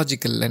be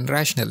logical and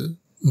rational,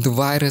 the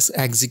virus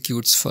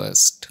executes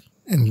first.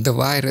 And the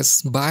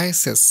virus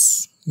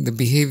biases the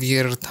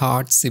behavior,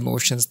 thoughts,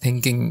 emotions,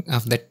 thinking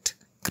of that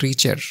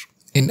creature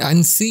in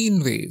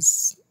unseen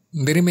ways.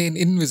 They remain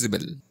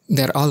invisible.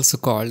 They are also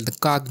called the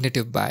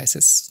cognitive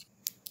biases.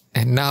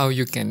 And now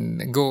you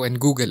can go and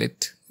Google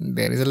it.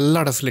 There is a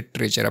lot of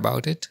literature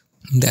about it.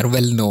 They are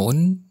well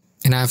known.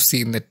 And I've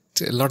seen that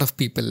a lot of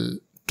people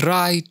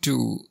try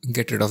to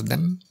get rid of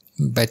them.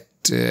 But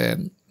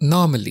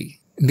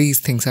normally, these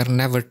things are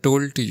never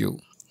told to you.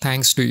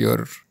 Thanks to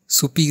your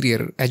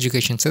superior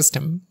education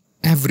system,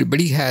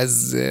 everybody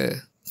has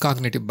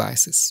cognitive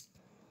biases.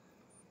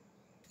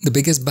 The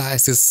biggest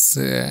bias is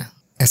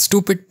a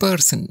stupid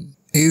person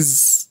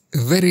is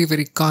very,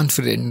 very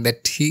confident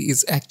that he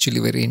is actually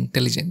very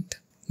intelligent.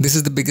 This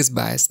is the biggest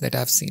bias that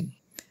I've seen.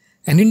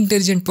 An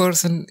intelligent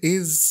person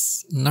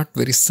is not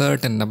very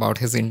certain about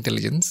his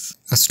intelligence.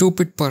 A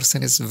stupid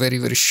person is very,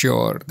 very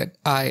sure that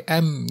I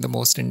am the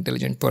most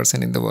intelligent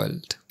person in the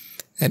world.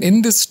 And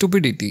in this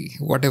stupidity,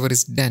 whatever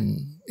is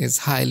done is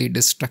highly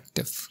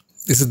destructive.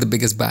 This is the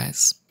biggest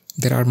bias.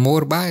 There are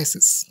more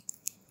biases.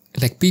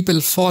 Like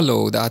people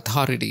follow the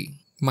authority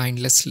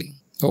mindlessly.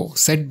 Oh,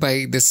 said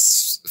by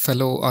this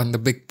fellow on the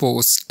big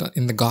post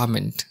in the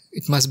government,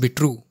 it must be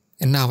true.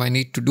 And now I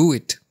need to do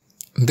it.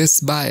 This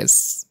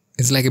bias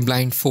is like a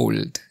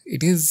blindfold.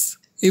 It is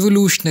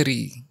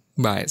evolutionary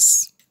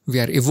bias. We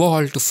are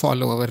evolved to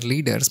follow our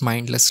leaders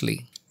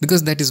mindlessly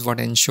because that is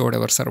what ensured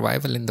our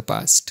survival in the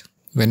past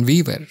when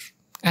we were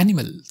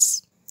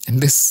animals.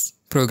 And this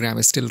program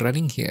is still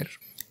running here.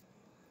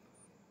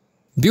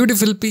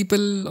 Beautiful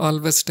people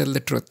always tell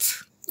the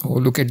truth. Oh,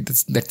 look at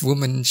this, that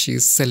woman. She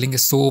is selling a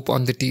soap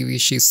on the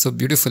TV. She is so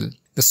beautiful.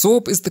 The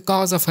soap is the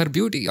cause of her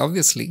beauty,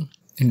 obviously.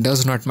 It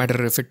does not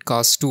matter if it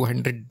costs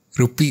 200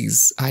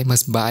 rupees. I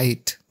must buy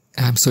it.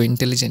 I am so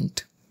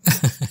intelligent.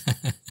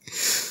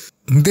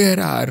 There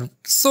are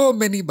so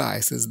many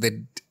biases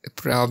that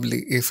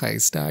probably if I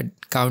start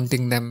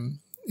counting them,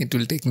 it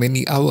will take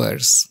many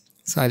hours.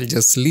 So I'll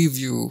just leave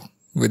you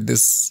with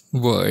this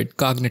word,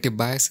 cognitive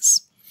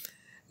biases.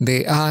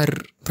 They are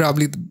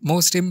probably the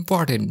most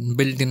important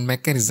built-in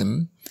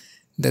mechanism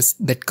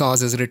that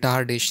causes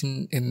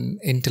retardation in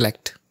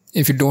intellect.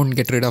 If you don't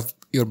get rid of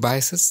your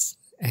biases,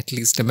 at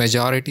least a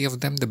majority of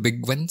them, the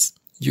big ones,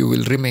 you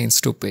will remain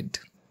stupid.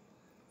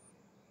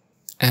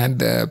 And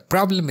the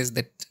problem is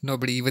that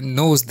nobody even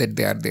knows that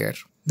they are there.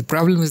 The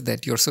problem is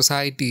that your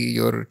society,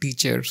 your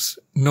teachers,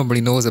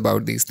 nobody knows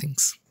about these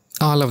things.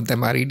 All of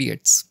them are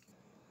idiots.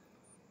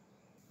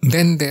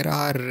 Then there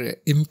are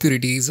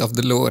impurities of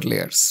the lower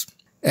layers.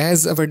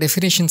 As our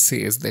definition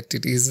says that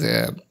it is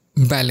a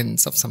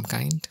balance of some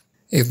kind.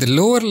 If the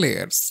lower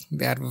layers,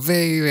 they are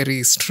very,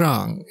 very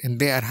strong and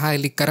they are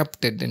highly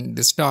corrupted and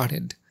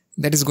distorted,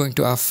 that is going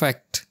to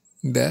affect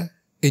the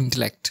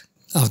intellect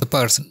of the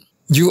person.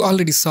 You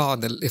already saw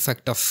the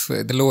effect of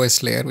the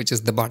lowest layer, which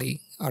is the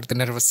body or the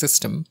nervous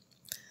system.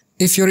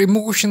 If your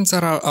emotions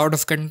are out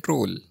of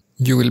control,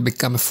 you will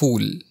become a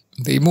fool.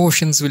 The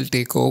emotions will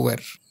take over.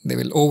 They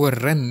will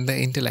overrun the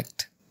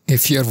intellect.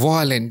 If you're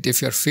violent,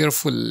 if you're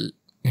fearful,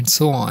 and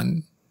so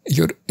on,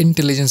 your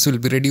intelligence will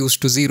be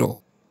reduced to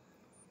zero.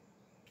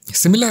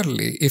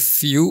 Similarly,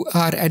 if you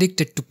are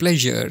addicted to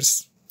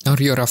pleasures or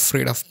you're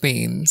afraid of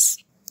pains,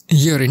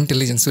 your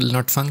intelligence will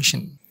not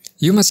function.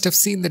 You must have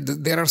seen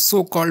that there are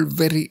so-called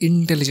very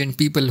intelligent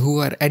people who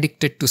are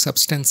addicted to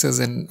substances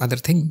and other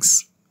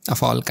things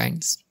of all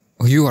kinds.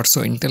 You are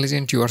so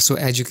intelligent, you are so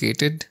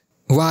educated.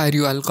 Why are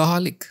you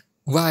alcoholic?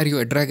 Why are you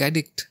a drug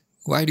addict?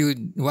 Why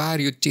are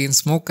you a chain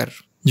smoker?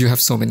 You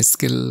have so many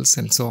skills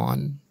and so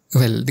on.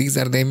 Well, these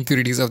are the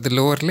impurities of the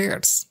lower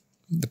layers.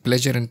 The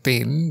pleasure and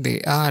pain,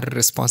 they are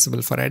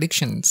responsible for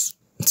addictions.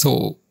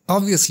 So,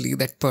 obviously,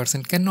 that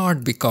person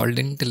cannot be called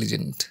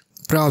intelligent.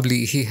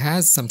 Probably he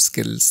has some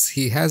skills,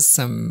 he has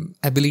some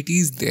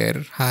abilities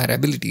there, higher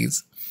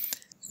abilities.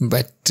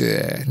 But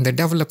the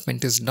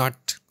development is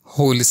not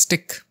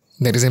holistic.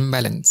 There is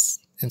imbalance.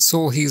 And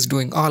so he is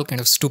doing all kind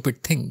of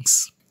stupid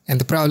things. And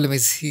the problem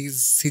is he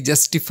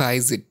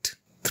justifies it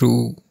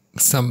through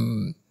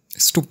some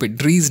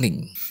stupid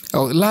reasoning.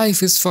 Oh,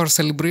 life is for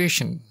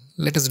celebration.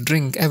 Let us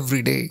drink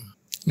every day.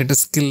 Let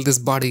us kill this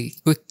body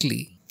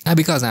quickly.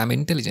 Because I am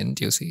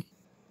intelligent, you see.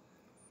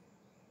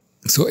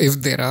 So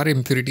if there are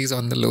impurities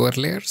on the lower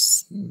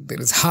layers, there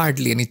is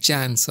hardly any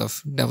chance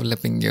of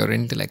developing your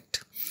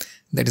intellect.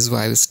 That is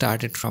why we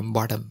started from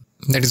bottom.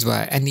 That is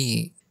why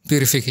any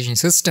purification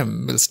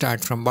system will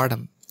start from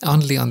bottom.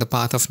 Only on the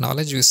path of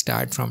knowledge we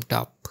start from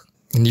top.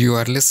 And you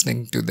are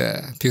listening to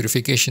the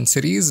purification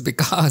series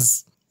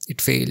because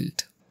it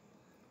failed.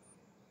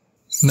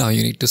 Now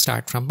you need to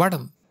start from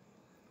bottom.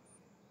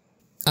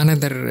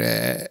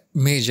 Another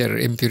major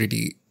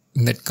impurity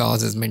that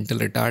causes mental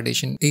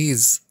retardation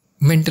is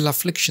mental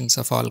afflictions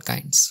of all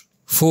kinds.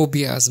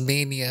 Phobias,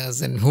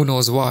 manias, and who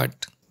knows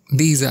what.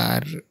 These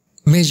are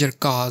major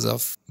cause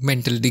of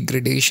mental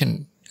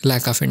degradation,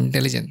 lack of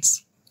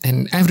intelligence.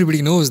 And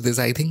everybody knows this,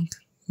 I think.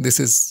 This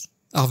is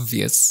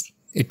obvious.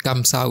 It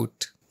comes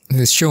out. It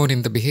is shown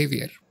in the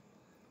behavior.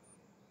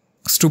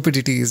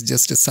 Stupidity is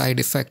just a side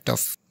effect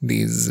of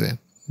these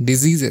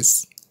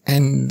diseases.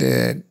 And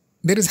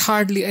there is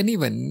hardly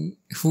anyone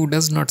who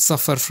does not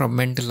suffer from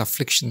mental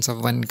afflictions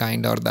of one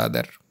kind or the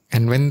other.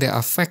 And when they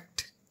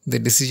affect the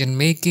decision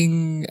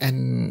making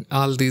and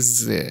all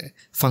these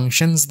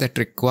functions that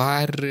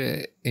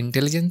require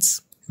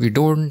intelligence, we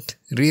don't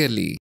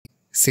really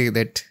say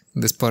that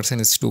this person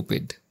is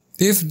stupid.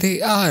 If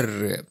they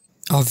are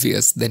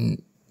obvious,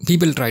 then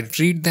people try to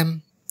treat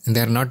them, and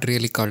they are not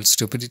really called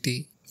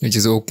stupidity, which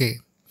is okay.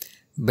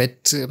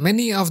 But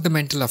many of the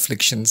mental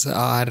afflictions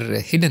are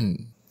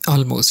hidden.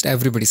 Almost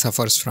everybody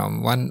suffers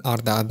from one or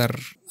the other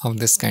of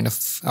this kind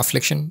of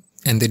affliction,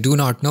 and they do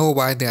not know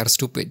why they are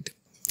stupid.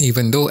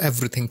 Even though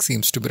everything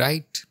seems to be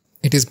right,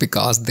 it is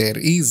because there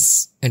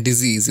is a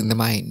disease in the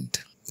mind.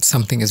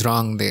 Something is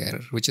wrong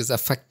there, which is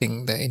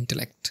affecting the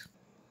intellect.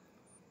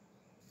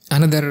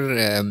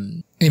 Another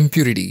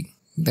impurity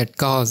that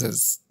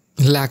causes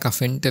lack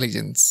of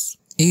intelligence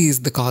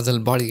is the causal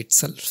body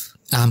itself.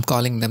 I am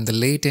calling them the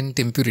latent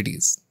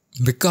impurities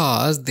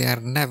because they are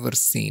never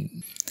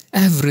seen.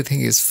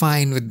 Everything is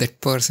fine with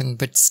that person,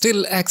 but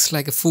still acts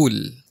like a fool,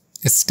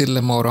 is still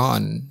a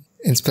moron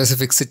in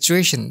specific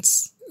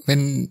situations.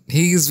 When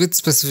he is with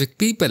specific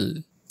people,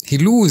 he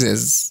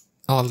loses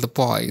all the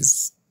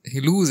poise.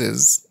 He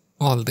loses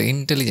all the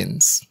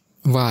intelligence.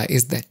 Why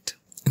is that?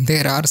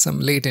 There are some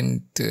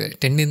latent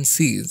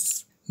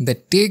tendencies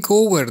that take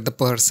over the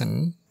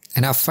person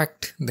and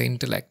affect the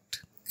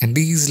intellect. And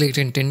these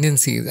latent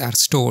tendencies are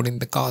stored in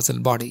the causal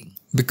body.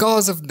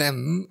 Because of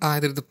them,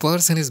 either the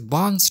person is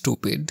born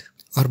stupid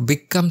or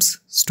becomes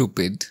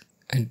stupid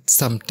at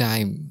some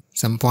time,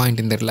 some point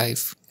in their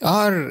life,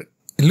 or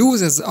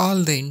loses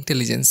all the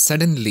intelligence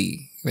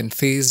suddenly when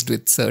faced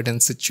with certain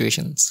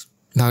situations.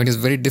 Now it is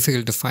very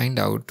difficult to find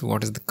out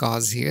what is the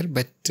cause here,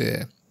 but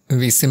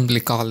we simply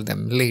call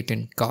them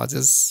latent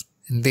causes.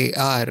 And they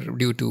are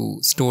due to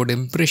stored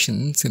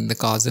impressions in the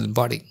causal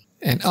body.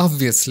 And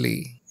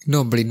obviously,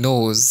 nobody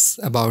knows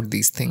about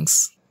these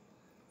things.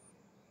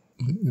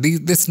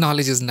 This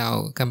knowledge is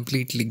now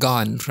completely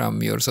gone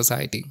from your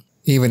society.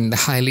 Even the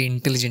highly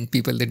intelligent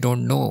people, they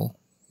don't know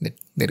that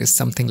there is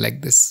something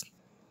like this.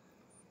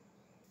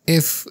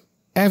 If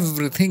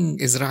everything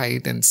is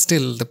right and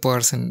still the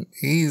person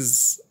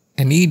is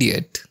an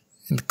idiot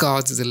and the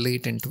cause is a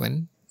latent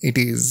one, it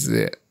is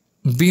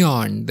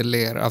beyond the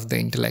layer of the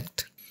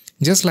intellect.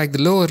 Just like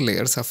the lower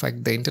layers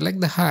affect the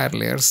intellect, the higher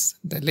layers,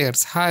 the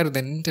layers higher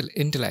than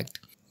intellect,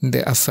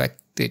 they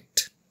affect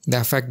it. They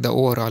affect the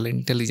overall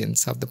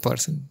intelligence of the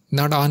person.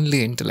 Not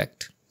only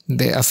intellect,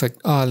 they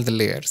affect all the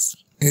layers.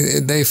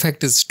 The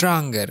effect is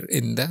stronger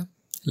in the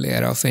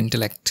layer of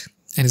intellect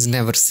and is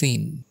never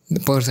seen. The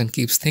person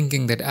keeps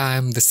thinking that I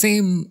am the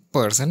same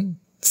person,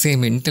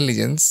 same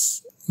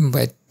intelligence,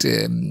 but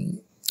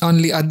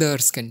only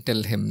others can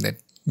tell him that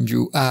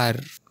you are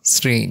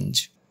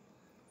strange.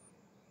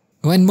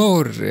 One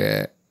more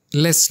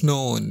less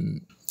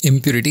known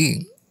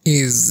impurity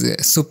is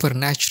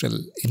supernatural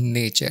in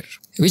nature,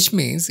 which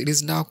means it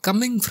is now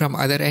coming from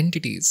other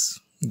entities.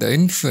 The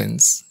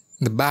influence,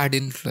 the bad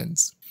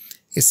influence,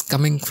 is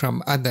coming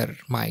from other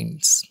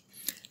minds.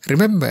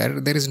 Remember,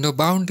 there is no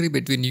boundary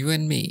between you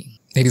and me.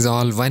 It is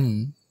all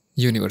one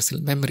universal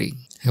memory.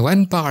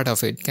 One part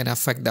of it can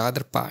affect the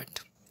other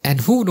part.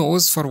 And who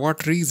knows for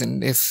what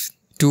reason, if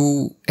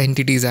two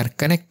entities are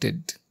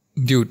connected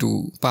due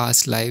to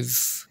past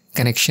life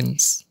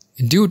connections,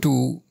 due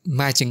to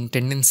matching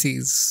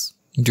tendencies,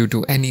 due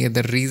to any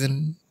other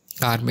reason,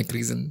 karmic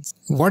reasons.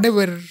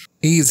 Whatever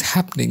is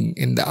happening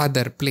in the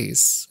other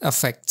place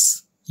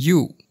affects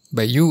you.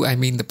 By you, I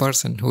mean the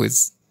person who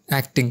is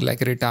acting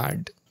like a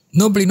retard.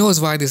 Nobody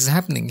knows why this is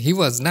happening. He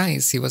was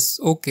nice, he was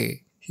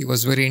okay, he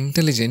was very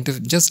intelligent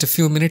just a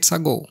few minutes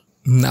ago.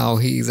 Now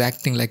he is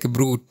acting like a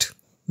brute.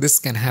 This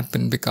can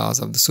happen because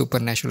of the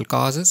supernatural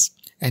causes,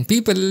 and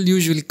people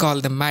usually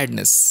call them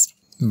madness.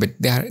 But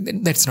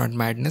that's not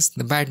madness.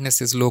 The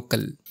madness is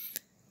local.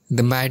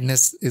 The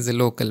madness is a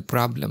local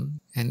problem,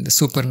 and the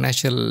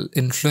supernatural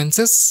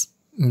influences,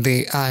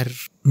 they are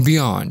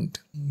beyond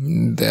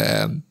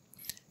the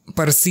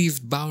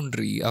perceived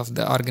boundary of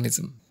the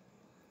organism.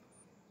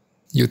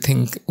 You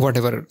think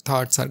whatever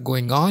thoughts are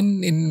going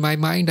on in my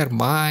mind are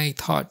my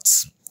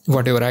thoughts.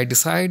 Whatever I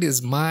decide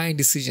is my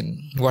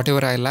decision.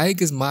 Whatever I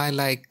like is my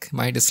like,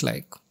 my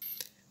dislike.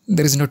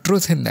 There is no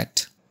truth in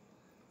that.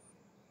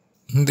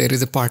 There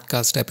is a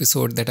podcast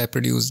episode that I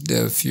produced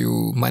a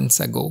few months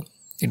ago.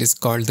 It is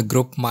called The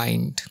Group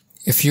Mind.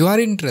 If you are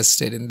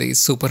interested in these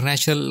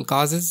supernatural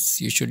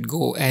causes, you should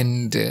go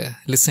and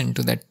listen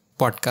to that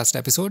podcast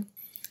episode.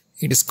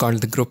 It is called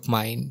The Group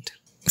Mind.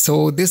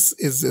 So this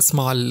is a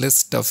small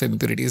list of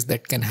impurities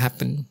that can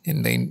happen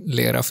in the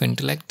layer of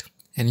intellect.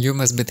 And you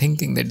must be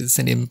thinking that it's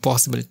an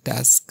impossible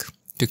task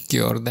to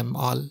cure them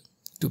all,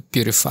 to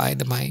purify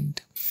the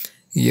mind.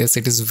 Yes,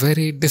 it is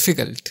very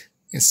difficult.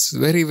 It's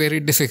very, very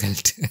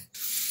difficult.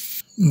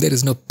 There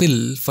is no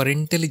pill for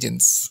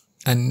intelligence,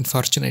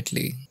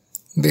 unfortunately.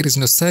 There is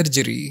no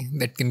surgery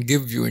that can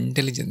give you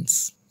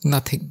intelligence.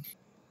 Nothing.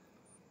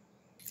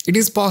 It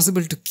is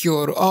possible to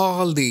cure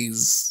all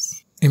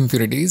these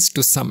impurities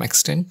to some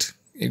extent.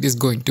 It is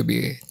going to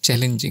be a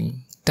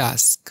challenging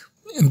task.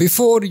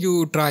 Before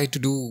you try to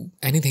do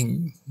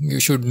anything, you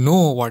should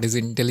know what is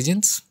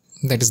intelligence.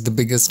 That is the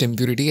biggest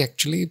impurity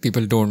actually.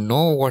 People don't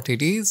know what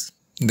it is.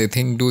 They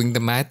think doing the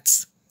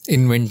maths,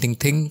 inventing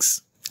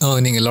things,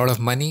 earning a lot of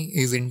money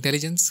is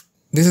intelligence.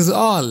 This is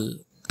all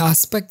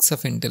aspects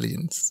of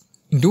intelligence.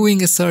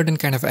 Doing a certain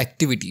kind of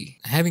activity,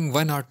 having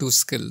one or two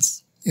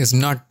skills is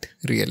not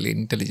really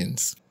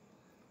intelligence.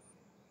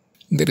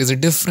 There is a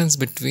difference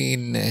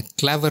between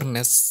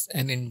cleverness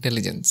and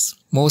intelligence.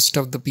 Most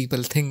of the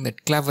people think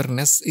that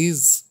cleverness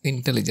is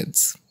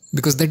intelligence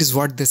because that is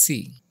what they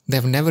see. They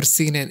have never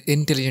seen an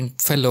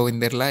intelligent fellow in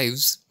their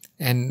lives,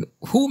 and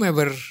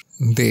whomever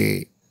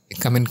they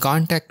come in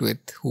contact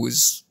with who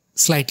is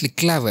slightly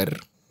clever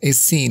is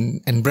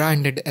seen and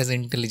branded as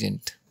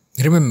intelligent.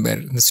 Remember,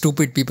 the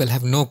stupid people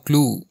have no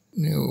clue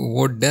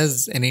what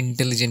does an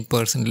intelligent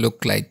person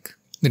look like.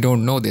 They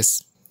don't know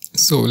this.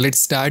 So let's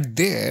start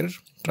there.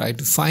 Try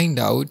to find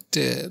out.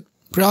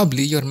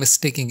 Probably you're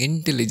mistaking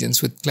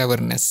intelligence with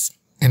cleverness,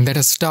 and that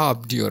has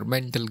stopped your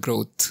mental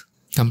growth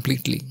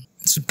completely.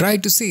 So try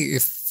to see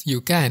if you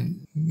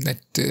can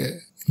that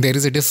there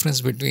is a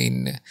difference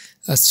between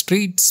a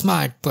street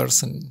smart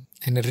person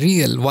and a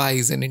real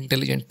wise and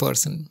intelligent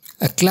person.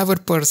 A clever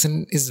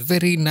person is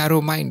very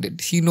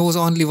narrow-minded. He knows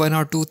only one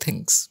or two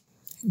things.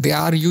 They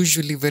are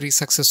usually very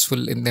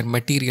successful in their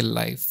material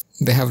life.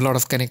 They have a lot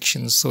of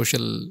connections,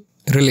 social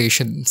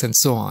relations, and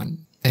so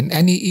on. And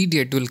any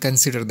idiot will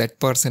consider that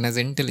person as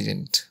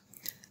intelligent.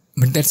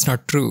 But that's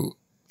not true.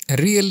 A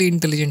really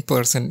intelligent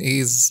person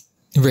is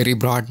very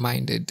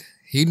broad-minded.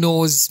 He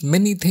knows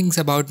many things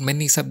about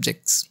many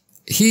subjects.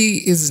 He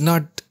is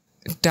not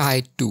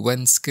tied to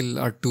one skill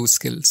or two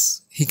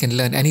skills. He can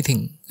learn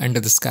anything under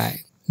the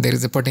sky. There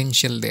is a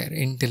potential there.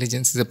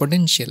 Intelligence is a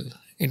potential.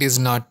 It is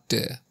not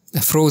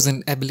a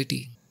frozen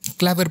ability.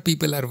 Clever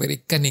people are very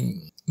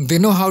cunning. They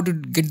know how to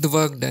get the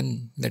work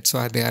done. That's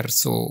why they are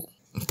so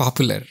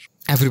popular.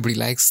 Everybody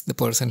likes the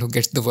person who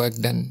gets the work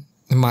done.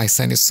 My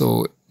son is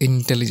so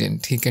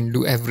intelligent. He can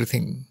do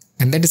everything.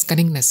 And that is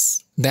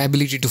cunningness. The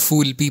ability to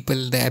fool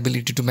people, the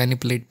ability to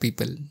manipulate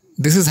people.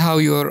 This is how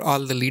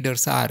all the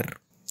leaders are.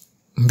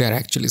 They are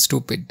actually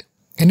stupid.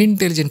 An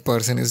intelligent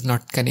person is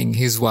not cunning.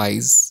 He is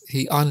wise.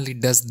 He only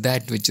does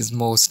that which is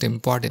most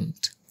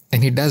important.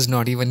 And he does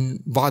not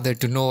even bother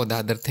to know the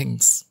other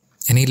things.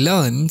 And he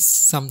learns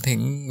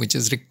something which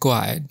is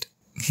required.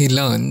 He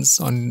learns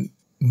on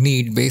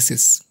need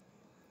basis.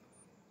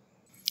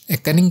 A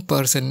cunning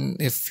person,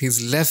 if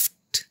he's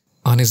left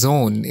on his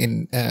own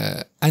in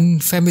an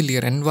unfamiliar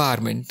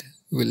environment,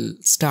 will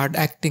start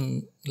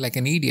acting like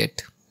an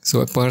idiot.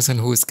 So a person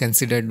who is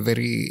considered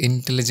very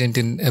intelligent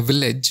in a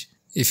village,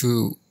 if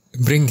you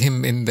bring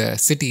him in the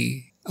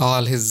city,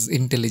 all his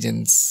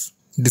intelligence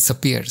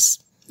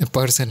disappears. A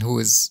person who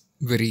is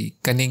very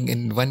cunning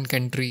in one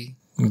country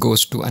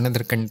goes to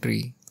another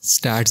country,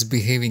 starts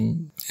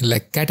behaving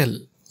like cattle,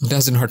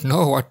 does not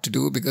know what to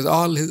do because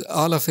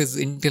all of his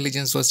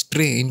intelligence was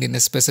trained in a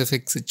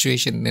specific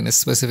situation, in a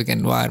specific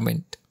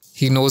environment.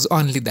 He knows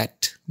only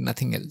that,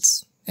 nothing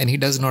else. And he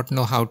does not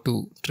know how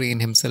to train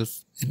himself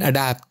and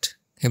adapt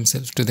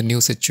himself to the new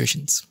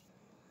situations.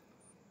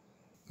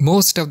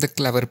 Most of the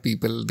clever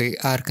people, they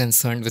are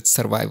concerned with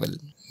survival.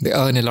 They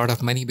earn a lot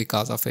of money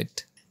because of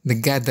it. They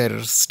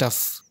gather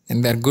stuff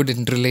and they are good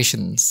in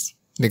relations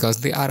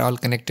because they are all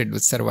connected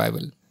with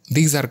survival.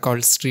 These are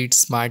called street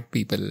smart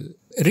people.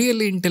 A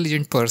really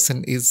intelligent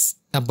person is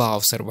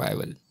above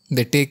survival.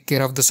 They take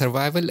care of the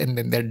survival and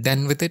then they're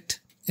done with it.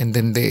 And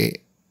then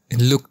they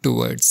look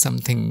towards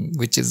something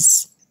which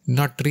is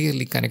not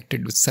really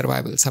connected with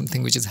survival,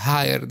 something which is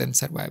higher than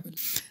survival.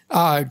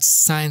 Arts,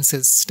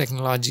 sciences,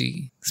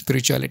 technology,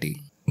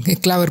 spirituality. A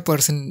clever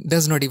person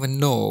does not even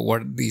know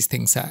what these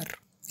things are.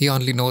 He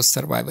only knows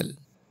survival.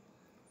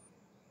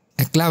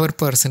 A clever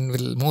person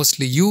will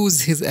mostly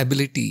use his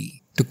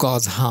ability to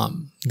cause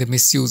harm. They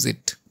misuse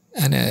it.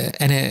 And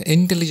an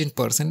intelligent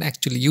person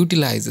actually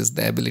utilizes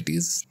the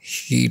abilities.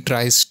 He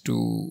tries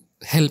to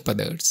help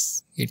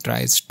others. He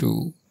tries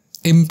to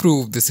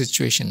improve the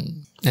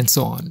situation and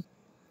so on.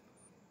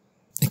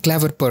 A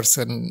clever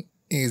person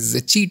is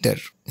a cheater.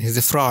 He's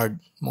a fraud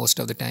most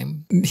of the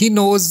time. He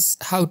knows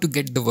how to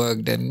get the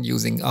work done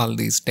using all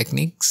these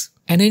techniques.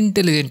 An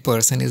intelligent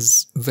person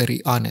is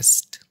very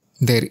honest.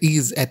 There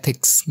is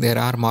ethics, there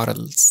are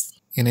morals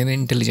in an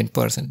intelligent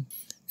person.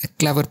 A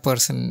clever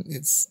person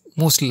is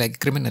mostly like a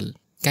criminal,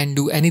 can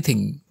do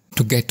anything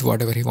to get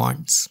whatever he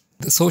wants.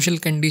 The social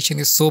condition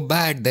is so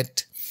bad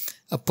that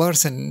a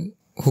person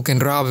who can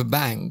rob a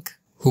bank,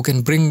 who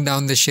can bring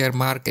down the share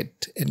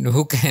market, and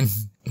who can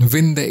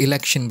win the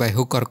election by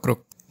hook or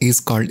crook is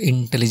called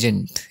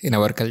intelligent in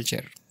our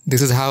culture.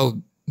 This is how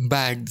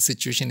bad the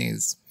situation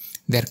is.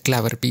 They are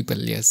clever people,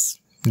 yes.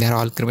 They are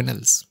all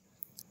criminals.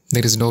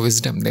 There is no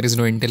wisdom, there is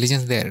no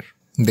intelligence there.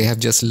 They have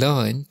just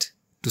learned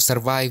to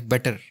survive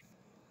better.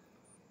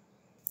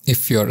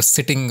 If you're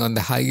sitting on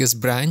the highest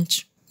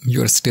branch,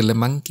 you're still a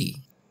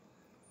monkey.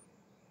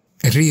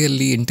 A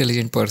really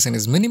intelligent person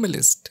is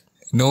minimalist,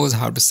 knows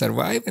how to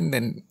survive and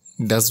then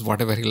does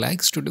whatever he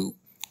likes to do.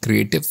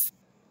 Creative.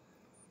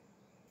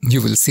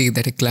 You will see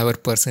that a clever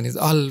person is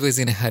always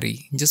in a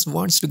hurry, just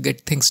wants to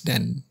get things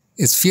done,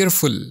 is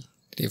fearful.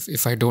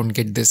 If I don't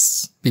get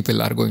this,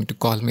 people are going to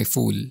call me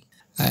fool.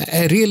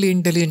 A really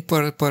intelligent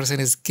person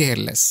is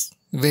careless,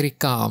 very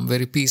calm,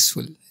 very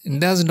peaceful,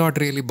 and does not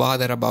really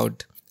bother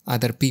about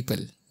other people.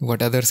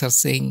 What others are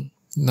saying,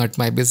 not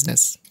my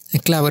business. A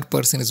clever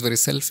person is very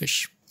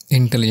selfish.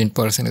 Intelligent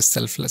person is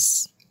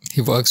selfless.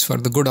 He works for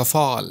the good of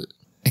all.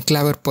 A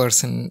clever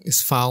person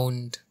is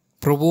found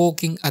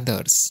provoking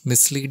others,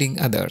 misleading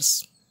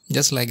others.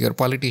 Just like your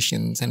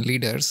politicians and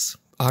leaders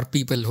are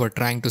people who are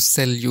trying to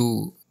sell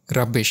you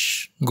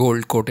rubbish,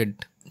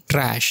 gold-coated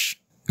trash.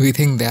 We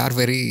think they are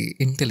very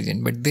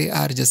intelligent, but they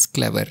are just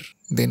clever.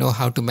 They know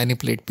how to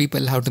manipulate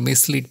people, how to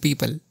mislead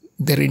people.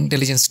 Their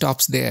intelligence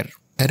stops there.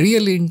 A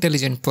really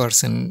intelligent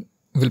person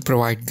will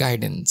provide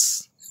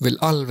guidance, will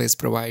always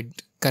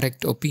provide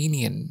correct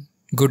opinion,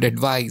 good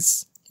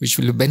advice, which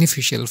will be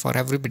beneficial for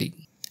everybody.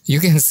 You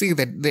can see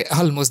that they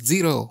almost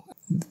zero.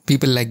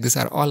 People like this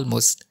are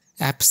almost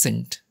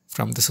absent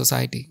from the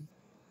society.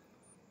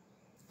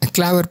 A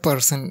clever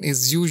person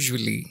is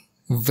usually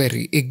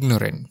very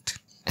ignorant,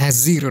 has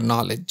zero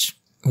knowledge.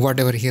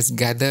 Whatever he has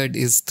gathered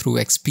is through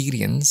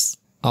experience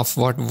of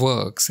what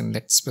works in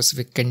that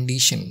specific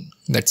condition.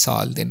 That's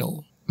all they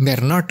know. They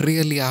are not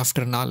really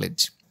after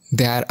knowledge.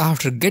 They are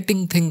after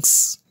getting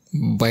things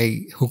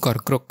by hook or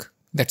crook.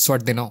 That's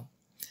what they know.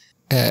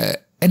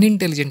 An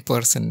intelligent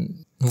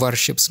person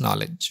worships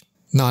knowledge.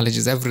 Knowledge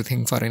is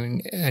everything for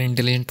an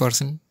intelligent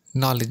person.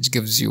 Knowledge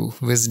gives you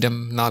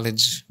wisdom.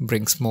 Knowledge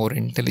brings more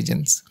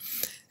intelligence.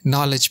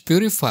 Knowledge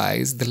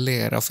purifies the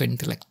layer of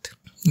intellect.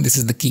 This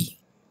is the key.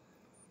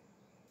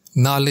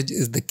 Knowledge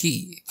is the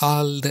key.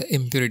 All the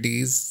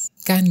impurities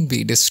can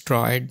be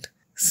destroyed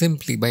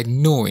simply by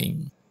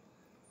knowing.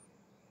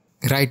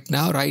 Right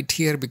now, right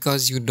here,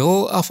 because you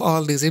know of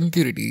all these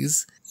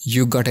impurities,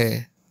 you got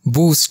a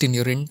boost in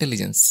your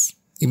intelligence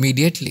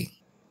immediately.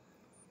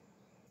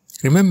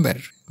 Remember,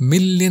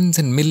 millions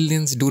and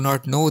millions do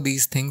not know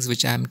these things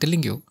which I am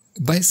telling you.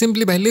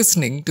 Simply by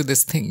listening to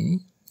this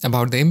thing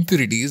about the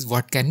impurities,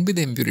 what can be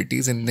the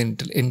impurities in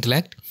the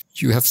intellect,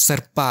 you have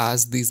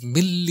surpassed these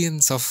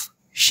millions of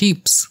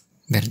sheeps.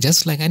 They're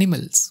just like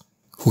animals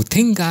who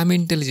think I'm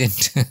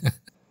intelligent.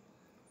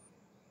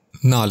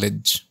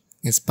 Knowledge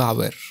is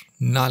power.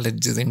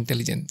 Knowledge is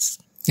intelligence.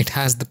 It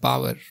has the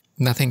power,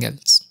 nothing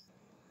else.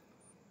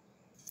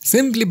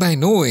 Simply by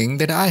knowing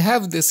that I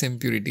have this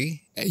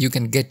impurity, you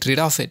can get rid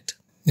of it.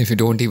 If you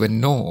don't even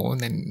know,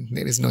 then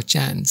there is no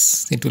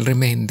chance. It will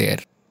remain there.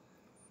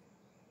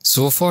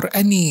 So for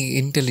any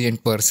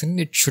intelligent person,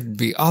 it should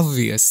be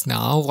obvious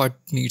now what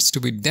needs to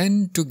be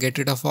done to get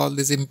rid of all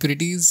these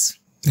impurities.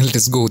 Let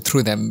us go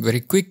through them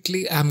very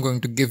quickly. I'm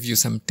going to give you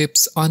some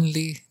tips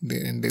only.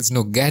 There's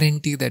no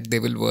guarantee that they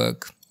will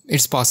work.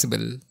 It's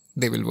possible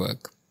they will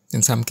work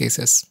in some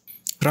cases.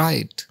 Try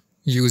it.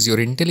 Use your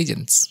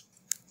intelligence.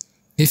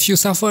 If you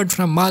suffered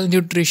from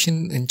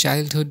malnutrition in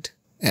childhood,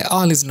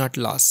 all is not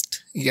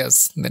lost.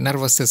 Yes, the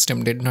nervous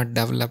system did not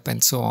develop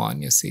and so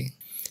on, you see.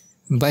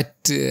 But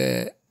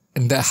the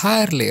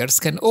higher layers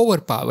can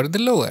overpower the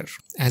lower,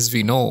 as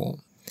we know.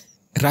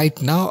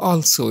 Right now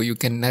also you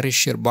can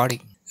nourish your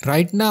body.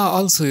 Right now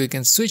also you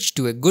can switch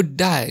to a good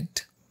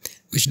diet,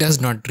 which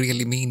does not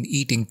really mean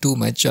eating too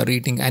much or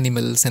eating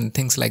animals and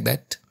things like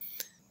that.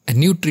 A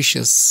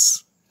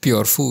nutritious,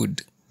 pure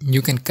food.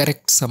 You can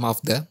correct some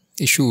of the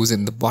issues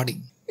in the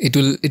body.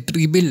 It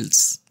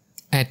rebuilds,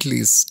 at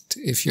least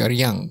if you are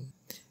young.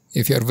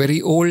 If you are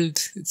very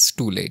old, it's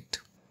too late.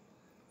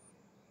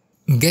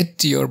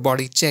 Get your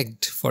body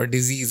checked for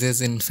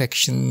diseases,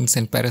 infections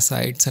and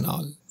parasites and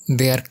all.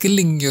 They are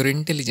killing your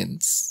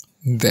intelligence.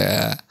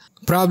 The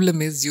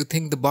problem is you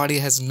think the body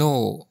has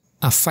no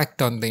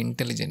effect on the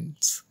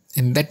intelligence.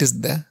 And that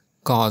is the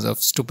cause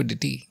of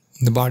stupidity.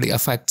 The body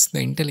affects the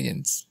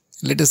intelligence.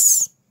 Let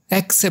us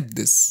accept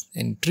this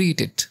and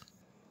treat it.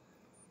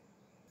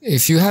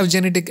 If you have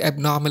genetic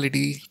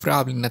abnormality,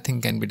 probably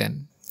nothing can be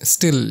done.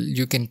 Still,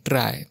 you can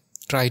try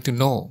to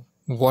know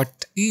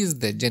what is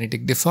the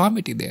genetic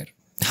deformity there.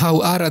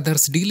 How are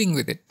others dealing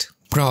with it?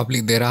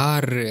 Probably there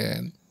are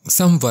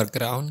some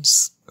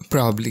workarounds.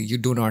 Probably you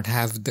do not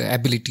have the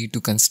ability to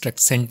construct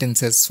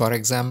sentences, for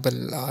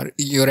example, or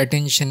your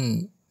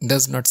attention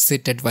does not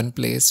sit at one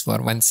place for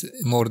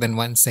more than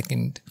 1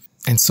 second,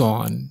 and so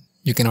on.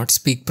 You cannot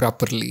speak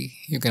properly.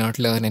 You cannot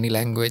learn any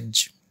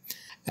language.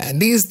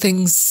 And these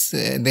things,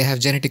 they have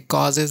genetic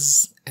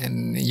causes,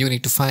 and you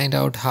need to find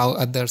out how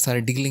others are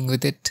dealing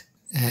with it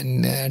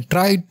and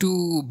try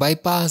to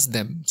bypass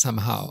them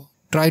somehow.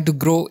 Try to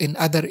grow in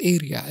other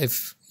area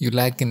if you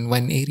lack in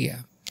one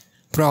area.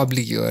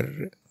 Probably your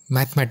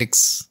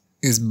mathematics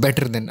is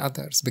better than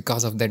others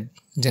because of that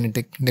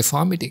genetic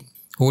deformity.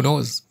 Who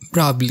knows?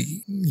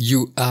 Probably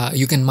you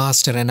can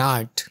master an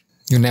art.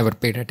 You never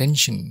paid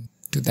attention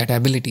to that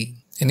ability.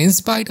 And in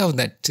spite of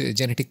that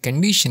genetic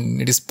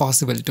condition, it is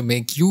possible to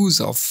make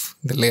use of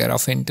the layer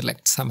of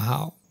intellect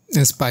somehow.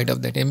 In spite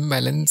of that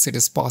imbalance, it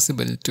is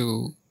possible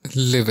to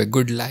live a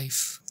good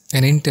life,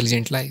 an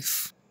intelligent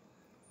life.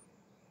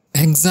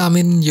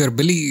 Examine your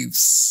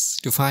beliefs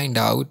to find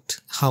out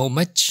how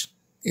much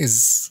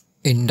is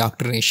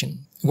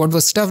indoctrination. What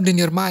was stuffed in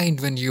your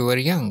mind when you were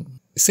young?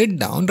 Sit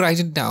down, write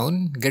it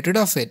down, get rid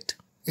of it.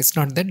 It's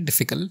not that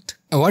difficult.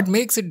 What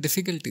makes it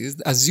difficult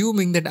is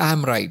assuming that I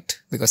am right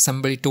because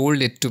somebody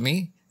told it to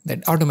me.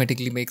 That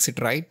automatically makes it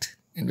right.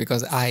 And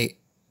because I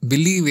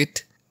believe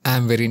it, I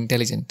am very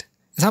intelligent.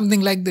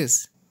 Something like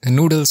this. A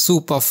noodle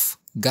soup of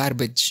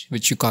garbage,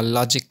 which you call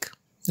logic,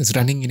 is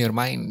running in your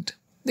mind.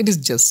 It is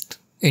just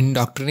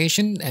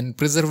indoctrination and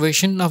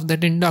preservation of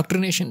that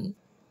indoctrination.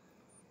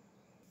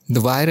 The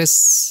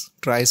virus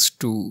tries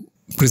to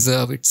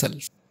preserve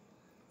itself.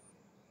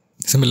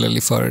 Similarly,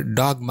 for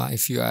dogma,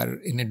 if you are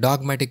in a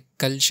dogmatic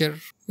culture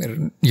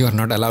where you are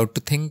not allowed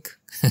to think,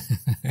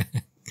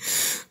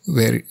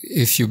 where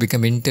if you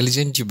become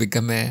intelligent, you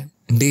become a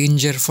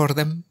danger for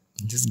them,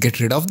 just get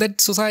rid of that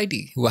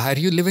society. Why are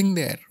you living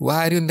there?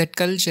 Why are you in that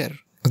culture?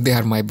 They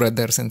are my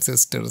brothers and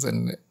sisters,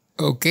 and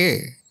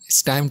okay,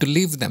 it's time to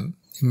leave them.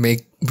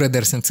 Make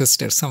brothers and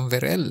sisters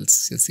somewhere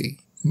else, you see.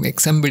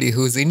 Make somebody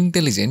who is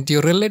intelligent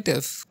your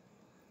relative.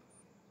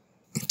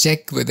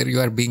 Check whether you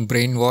are being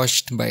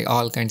brainwashed by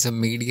all kinds of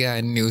media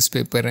and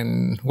newspaper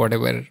and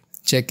whatever.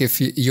 Check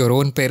if your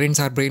own parents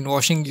are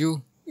brainwashing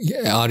you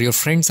or your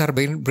friends are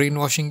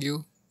brainwashing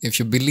you. If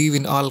you believe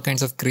in all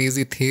kinds of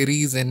crazy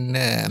theories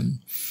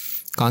and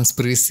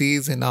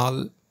conspiracies and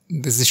all,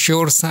 this is a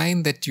sure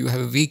sign that you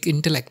have a weak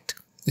intellect.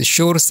 A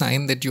sure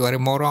sign that you are a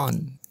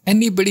moron.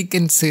 Anybody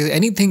can say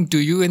anything to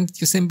you and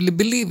you simply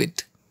believe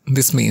it.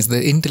 This means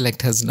the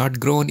intellect has not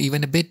grown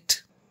even a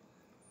bit.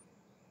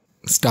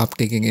 Stop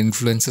taking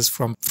influences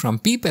from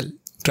people.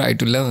 Try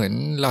to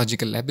learn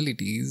logical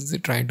abilities.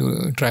 Try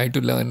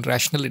to learn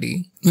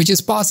rationality, which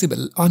is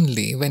possible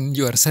only when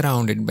you are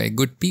surrounded by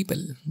good people.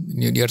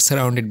 You are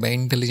surrounded by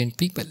intelligent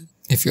people.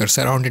 If you are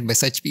surrounded by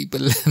such people,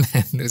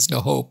 then there is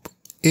no hope.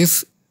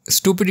 If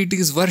stupidity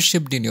is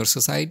worshipped in your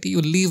society,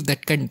 you leave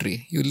that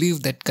country. You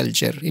leave that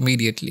culture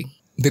immediately.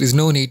 There is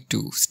no need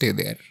to stay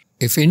there.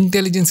 If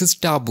intelligence is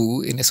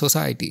taboo in a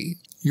society,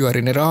 you are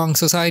in a wrong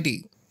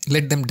society.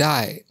 Let them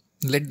die.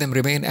 Let them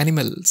remain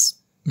animals.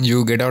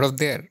 You get out of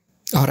there.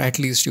 Or at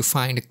least you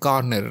find a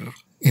corner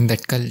in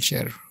that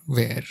culture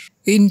where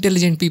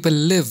intelligent people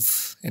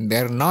live and they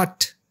are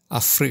not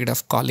afraid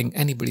of calling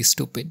anybody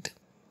stupid.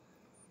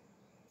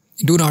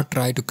 Do not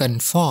try to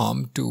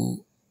conform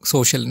to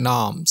social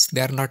norms.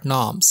 They are not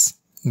norms.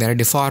 They are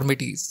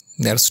deformities.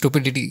 They are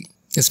stupidity.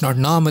 It's not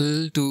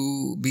normal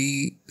to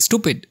be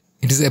stupid.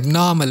 It is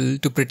abnormal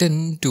to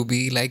pretend to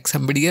be like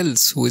somebody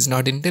else who is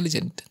not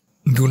intelligent.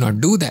 Do not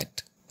do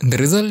that. The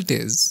result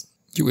is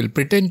you will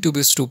pretend to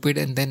be stupid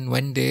and then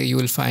one day you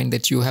will find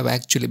that you have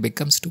actually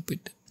become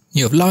stupid.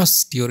 You have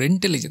lost your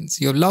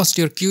intelligence. You have lost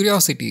your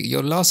curiosity. You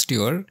have lost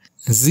your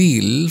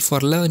zeal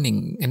for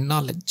learning and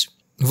knowledge.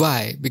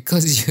 Why?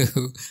 Because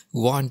you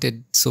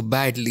wanted so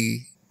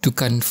badly to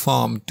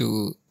conform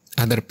to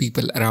other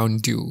people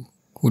around you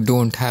who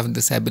don't have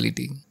this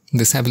ability.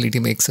 This ability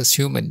makes us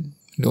human.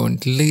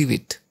 Don't leave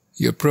it.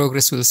 Your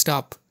progress will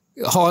stop.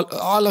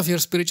 All of your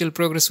spiritual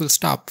progress will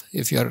stop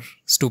if you're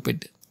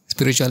stupid.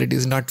 Spirituality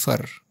is not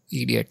for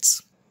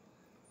idiots.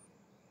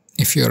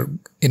 If you're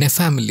in a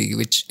family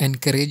which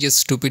encourages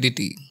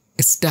stupidity,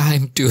 it's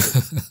time to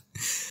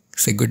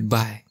say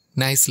goodbye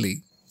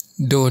nicely.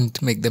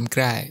 Don't make them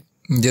cry.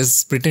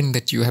 Just pretend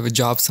that you have a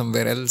job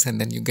somewhere else and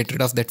then you get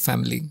rid of that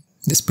family.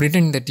 Just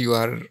pretend that you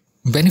are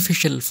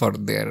beneficial for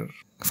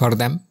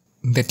them,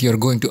 that you're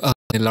going to earn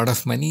a lot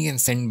of money and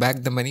send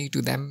back the money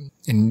to them,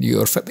 and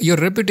your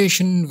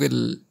reputation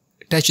will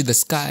touch the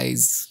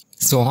skies,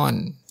 so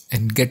on,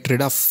 and get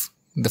rid of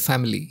the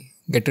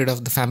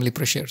family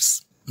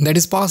pressures. That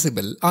is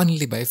possible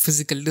only by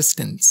physical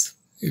distance.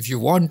 If you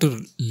want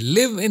to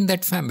live in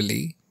that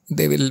family,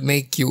 they will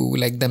make you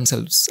like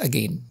themselves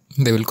again.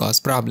 They will cause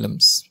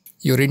problems.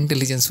 Your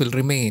intelligence will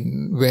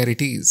remain where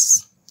it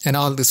is, and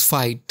all this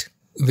fight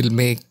will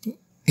make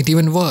it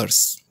even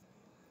worse.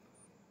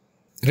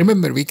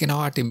 Remember, we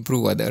cannot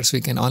improve others.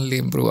 We can only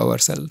improve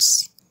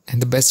ourselves. And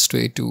the best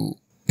way to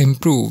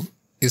improve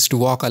is to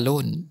walk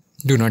alone.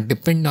 Do not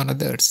depend on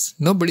others.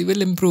 Nobody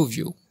will improve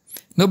you.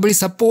 Nobody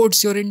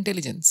supports your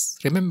intelligence.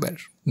 Remember,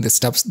 they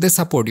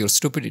support your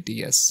stupidity,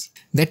 yes.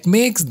 That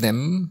makes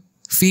them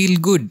feel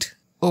good.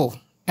 Oh,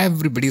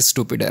 everybody is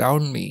stupid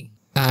around me.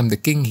 I am the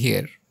king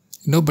here.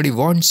 Nobody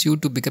wants you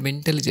to become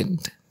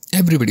intelligent.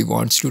 Everybody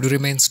wants you to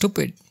remain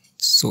stupid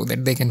so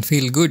that they can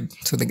feel good,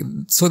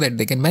 so that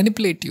they can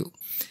manipulate you.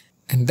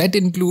 And that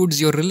includes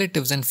your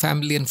relatives and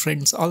family and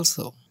friends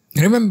also.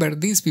 Remember,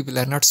 these people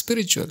are not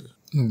spiritual.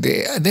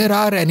 There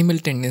are animal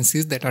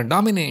tendencies that are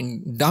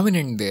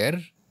dominant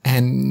there,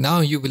 and now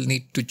you will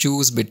need to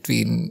choose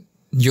between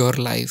your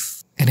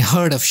life and a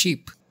herd of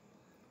sheep.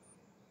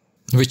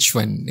 Which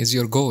one is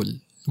your goal?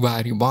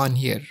 Why are you born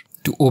here?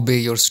 To obey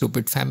your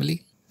stupid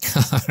family?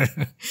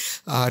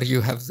 Or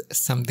you have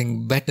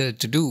something better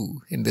to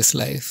do in this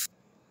life?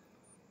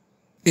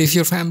 If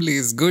your family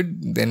is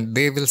good, then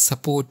they will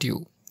support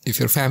you. If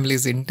your family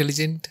is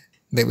intelligent,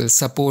 they will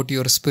support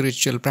your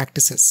spiritual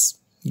practices.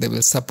 They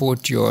will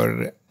support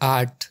your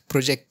art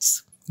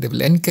projects. They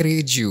will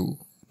encourage you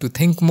to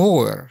think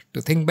more,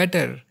 to think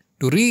better,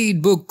 to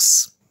read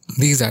books.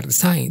 These are the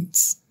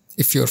signs.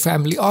 If your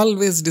family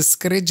always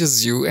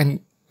discourages you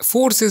and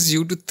forces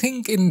you to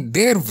think in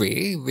their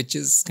way, which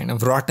is kind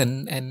of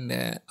rotten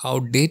and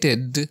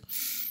outdated,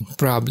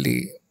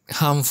 probably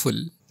harmful,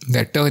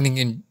 they're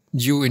turning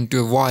you into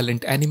a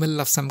violent animal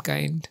of some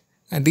kind.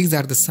 And these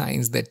are the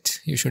signs that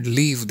you should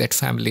leave that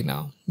family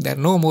now. They're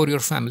no more your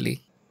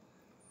family.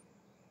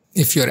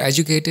 If you're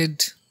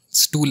educated,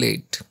 it's too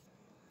late.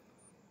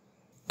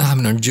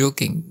 I'm not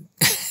joking.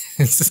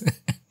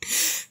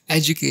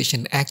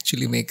 Education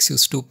actually makes you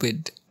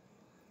stupid.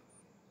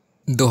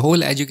 The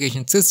whole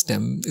education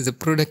system is a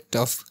product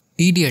of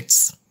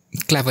idiots,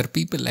 clever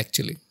people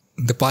actually.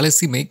 The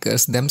policy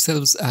makers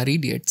themselves are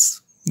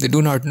idiots. They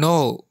do not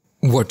know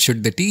what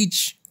should they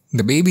teach.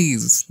 The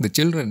babies, the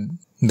children,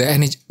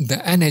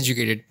 the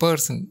uneducated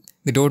person,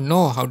 they don't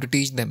know how to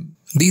teach them.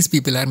 These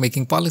people are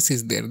making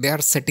policies there. They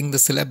are setting the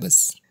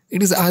syllabus.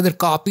 It is either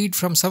copied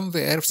from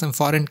somewhere, some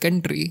foreign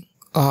country,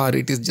 or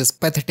it is just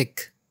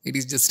pathetic. It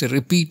is just a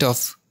repeat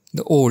of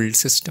the old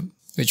system,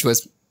 which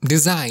was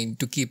designed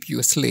to keep you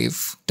a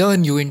slave,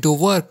 turn you into a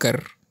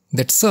worker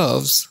that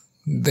serves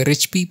the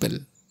rich people,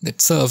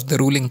 that serves the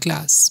ruling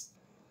class.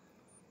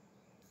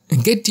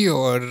 Get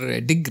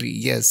your degree,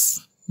 yes.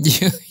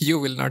 You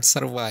will not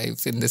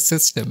survive in this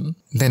system.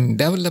 Then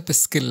develop a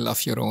skill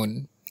of your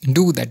own.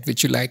 Do that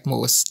which you like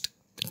most.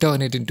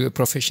 Turn it into a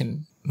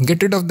profession.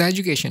 Get rid of the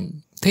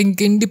education. Think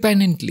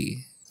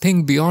independently.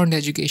 Think beyond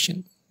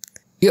education.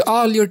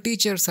 All your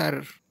teachers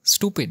are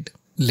stupid.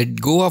 Let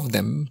go of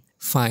them.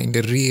 Find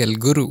a real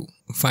guru.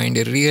 Find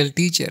a real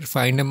teacher.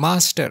 Find a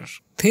master.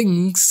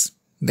 Things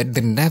that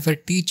they never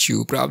teach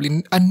you,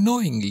 probably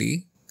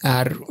unknowingly,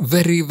 are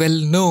very well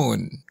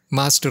known.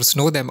 Masters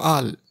know them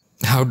all.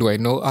 How do I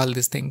know all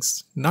these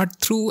things?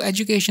 Not through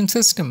education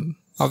system,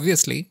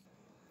 obviously.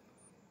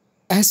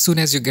 As soon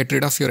as you get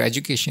rid of your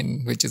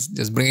education, which is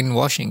just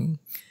brainwashing,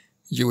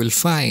 you will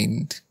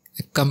find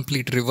a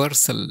complete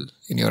reversal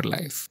in your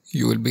life.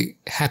 You will be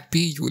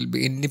happy, you will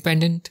be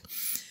independent,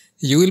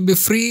 you will be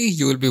free,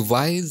 you will be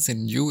wise,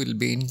 and you will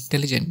be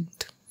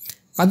intelligent.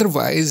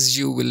 Otherwise,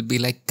 you will be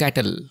like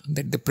cattle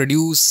that they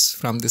produce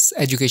from this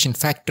education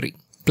factory,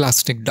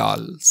 plastic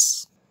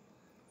dolls.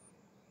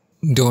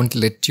 Don't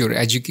let your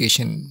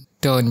education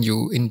turn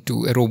you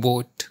into a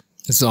robot,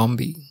 a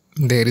zombie.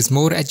 There is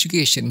more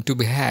education to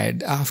be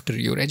had after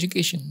your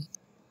education.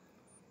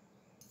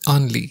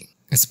 Only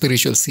a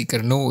spiritual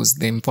seeker knows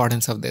the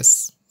importance of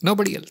this.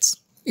 Nobody else.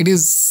 It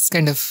is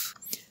kind of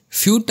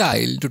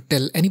futile to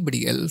tell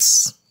anybody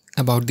else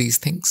about these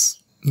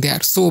things. They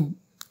are so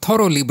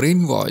thoroughly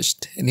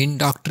brainwashed and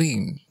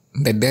indoctrinated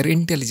that their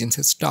intelligence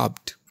has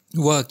stopped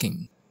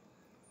working.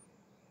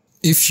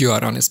 If you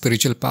are on a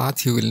spiritual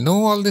path, you will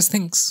know all these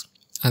things.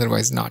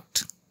 Otherwise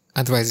not.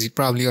 Otherwise, you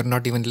probably are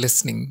not even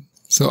listening.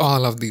 So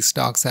all of these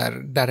talks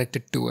are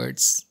directed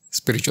towards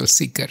spiritual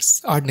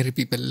seekers. Ordinary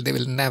people, they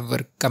will never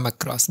come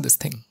across this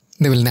thing.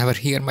 They will never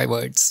hear my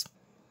words.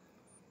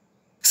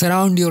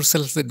 Surround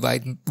yourself with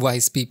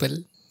wise people,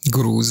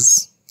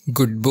 gurus,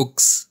 good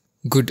books,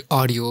 good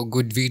audio,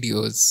 good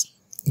videos.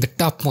 The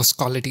topmost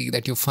quality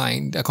that you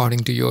find according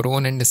to your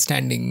own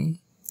understanding.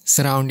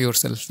 Surround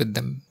yourself with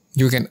them.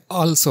 You can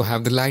also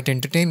have the light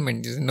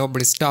entertainment.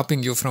 Nobody's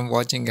stopping you from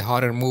watching a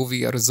horror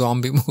movie or a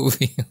zombie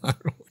movie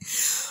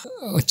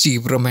or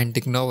cheap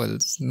romantic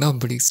novels.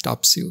 Nobody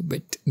stops you,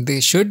 but they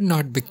should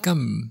not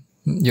become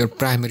your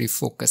primary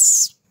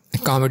focus. A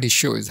comedy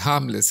show is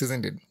harmless,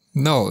 isn't it?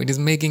 No, it is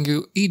making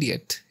you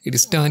idiot. It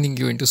is turning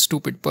you into a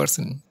stupid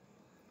person.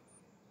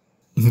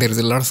 There is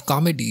a lot of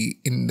comedy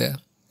in the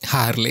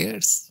higher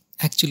layers.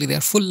 Actually, they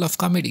are full of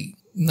comedy.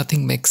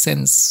 Nothing makes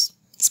sense,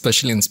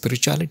 especially in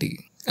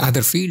spirituality.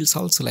 Other fields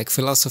also like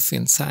philosophy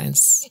and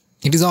science.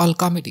 It is all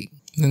comedy.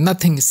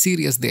 Nothing is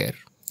serious there.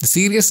 The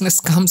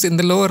seriousness comes in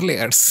the lower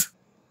layers.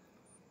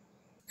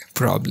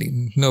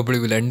 Probably nobody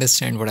will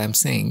understand what I'm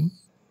saying.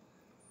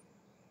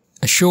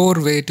 A sure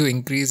way to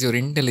increase your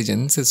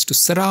intelligence is to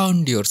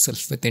surround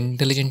yourself with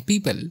intelligent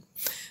people.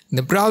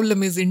 The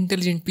problem is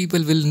intelligent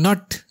people will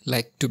not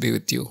like to be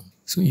with you.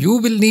 So you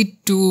will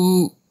need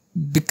to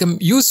become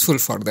useful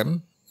for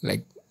them.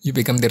 Like you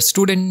become their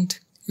student,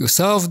 you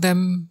serve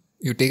them,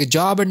 you take a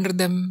job under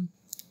them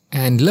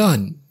and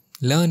learn.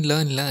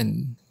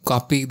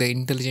 Copy the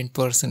intelligent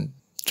person.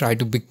 Try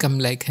to become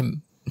like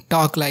him.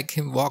 Talk like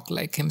him, walk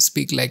like him,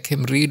 speak like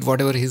him, read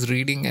whatever he's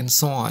reading and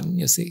so on,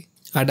 you see.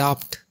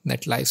 Adopt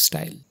that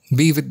lifestyle.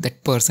 Be with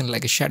that person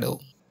like a shadow.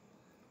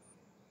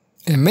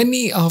 And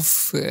many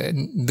of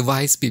the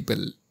wise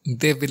people,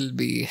 they will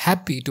be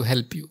happy to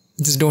help you.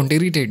 Just don't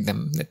irritate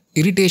them. That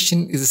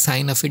irritation is a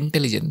sign of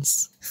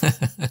intelligence.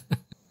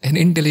 An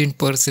intelligent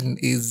person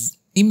is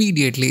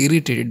immediately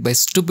irritated by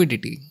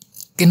stupidity.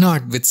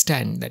 Cannot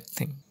withstand that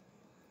thing.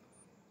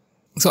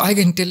 So I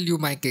can tell you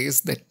my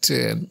case that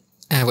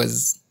I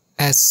was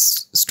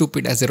as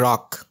stupid as a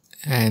rock,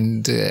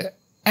 and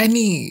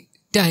any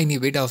tiny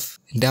bit of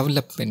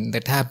development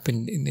that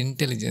happened in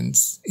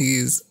intelligence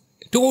is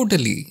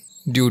totally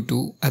due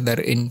to other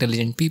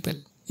intelligent people.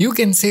 You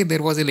can say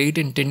there was a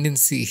latent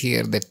tendency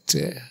here that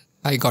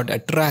I got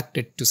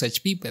attracted to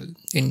such people,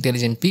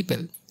 intelligent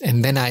people,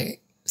 and then I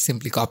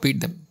simply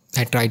copied them.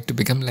 I tried to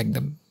become like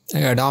them. I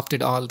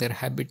adopted all their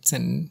habits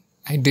and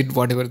I did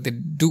whatever they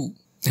do.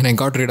 And I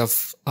got rid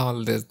of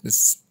all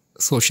this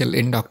social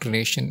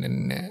indoctrination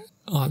and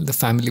all the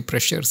family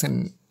pressures,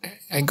 and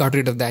I got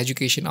rid of the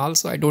education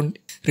also. I don't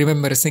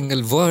remember a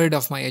single word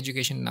of my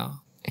education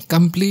now. I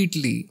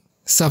completely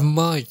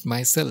submerged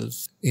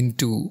myself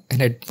into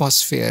an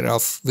atmosphere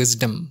of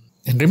wisdom.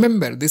 And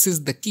remember, this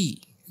is the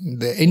key.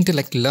 The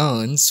intellect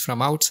learns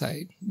from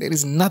outside. There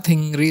is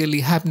nothing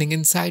really happening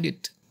inside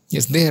it.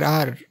 Yes, there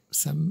are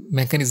some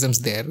mechanisms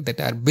there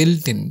that are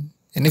built in.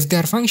 And if they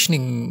are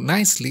functioning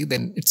nicely,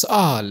 then it's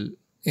all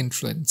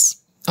influence.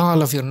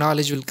 All of your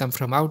knowledge will come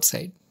from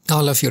outside.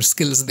 All of your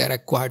skills, they are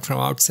acquired from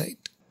outside.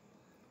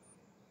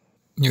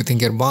 You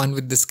think you're born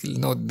with the skill.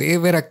 No, they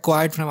were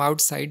acquired from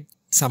outside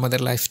some other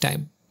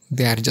lifetime.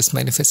 They are just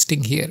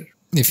manifesting here.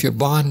 If you're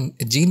born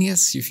a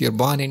genius, if you're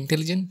born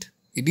intelligent,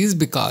 it is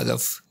because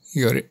of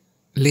your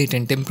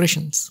latent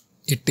impressions.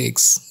 It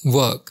takes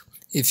work.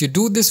 If you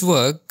do this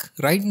work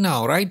right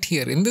now, right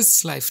here in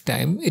this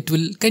lifetime, it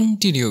will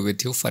continue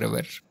with you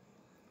forever.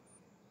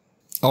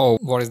 Oh,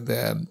 what is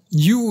the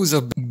use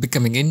of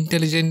becoming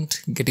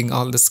intelligent, getting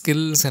all the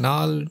skills and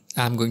all?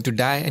 I'm going to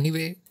die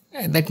anyway.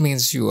 And that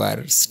means you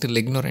are still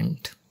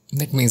ignorant.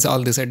 That means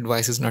all this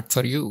advice is not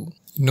for you.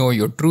 Know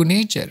your true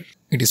nature.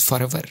 It is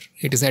forever.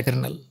 It is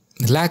eternal.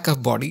 The lack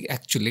of body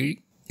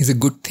actually is a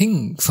good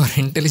thing for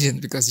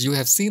intelligence, because you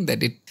have seen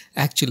that it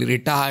actually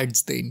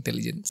retards the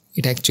intelligence.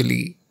 It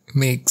actually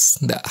makes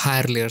the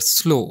higher layers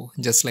slow,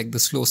 just like the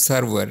slow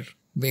server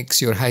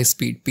makes your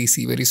high-speed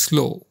PC very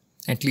slow.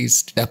 At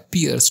least it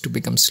appears to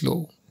become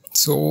slow.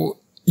 So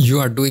you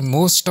are doing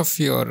most of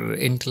your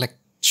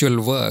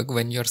intellectual work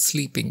when you're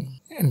sleeping.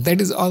 And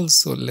that is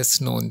also a less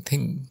known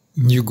thing.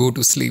 You go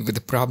to sleep with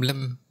a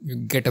problem, you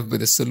get up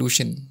with a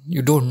solution.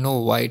 You don't know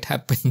why it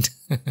happened.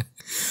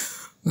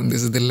 And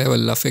this is the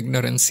level of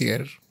ignorance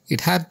here.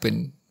 It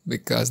happened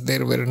because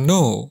there were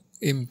no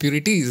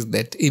impurities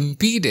that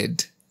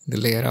impeded the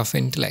layer of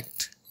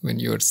intellect when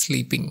you are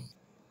sleeping.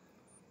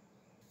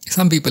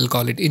 Some people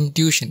call it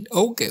intuition.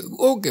 Okay,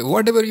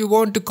 whatever you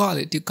want to call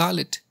it, you call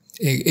it.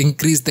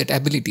 Increase that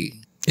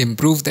ability.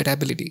 Improve that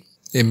ability.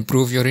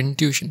 Improve your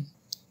intuition.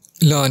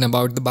 Learn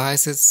about the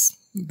biases.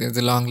 There's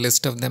a long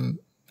list of them.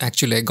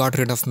 Actually, I got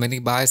rid of many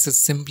biases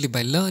simply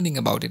by learning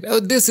about it. Oh,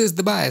 this is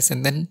the bias.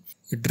 And then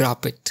you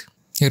drop it.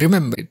 You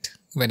remember it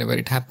whenever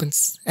it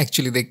happens.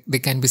 Actually, they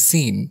can be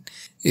seen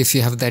if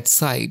you have that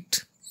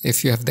sight,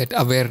 if you have that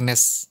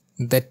awareness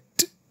that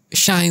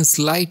shines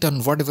light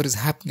on whatever is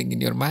happening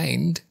in your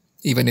mind,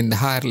 even in the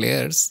higher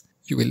layers.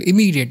 You will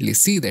immediately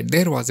see that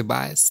there was a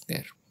bias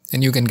there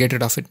and you can get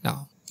rid of it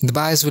now. The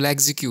bias will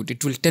execute.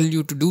 It will tell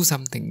you to do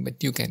something,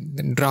 but you can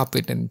then drop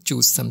it and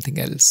choose something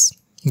else.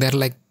 They're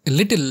like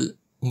little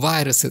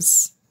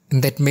viruses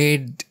that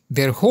made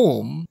their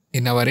home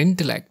in our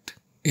intellect,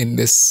 in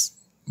this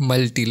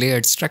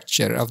multi-layered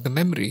structure of the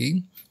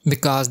memory,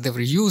 because they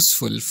were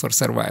useful for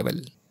survival.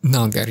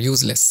 Now they are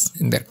useless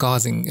and they're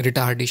causing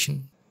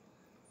retardation.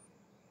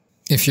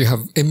 If you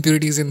have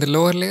impurities in the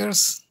lower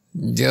layers,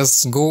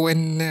 just go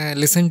and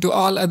listen to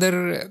all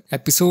other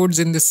episodes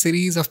in this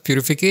series of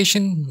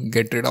Purification.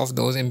 Get rid of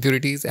those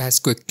impurities as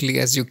quickly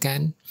as you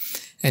can.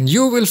 And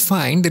you will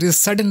find there is a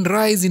sudden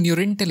rise in your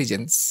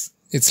intelligence.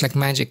 It's like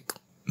magic.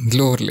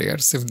 Lower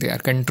layers, if they are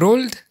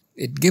controlled,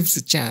 it gives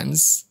a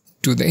chance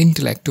to the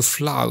intellect to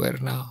flower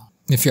now.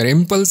 If you're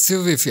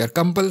impulsive, if you're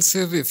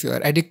compulsive, if you're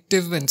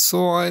addictive and so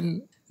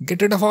on,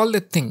 get rid of all the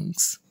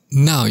things.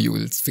 Now you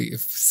will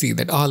see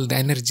that all the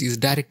energy is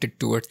directed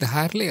towards the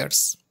higher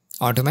layers.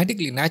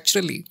 Automatically,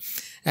 naturally,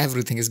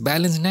 everything is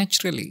balanced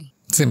naturally.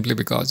 Simply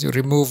because you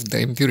remove the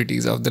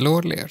impurities of the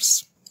lower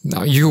layers.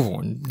 Now you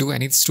won't do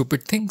any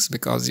stupid things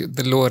because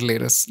the lower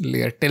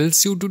layer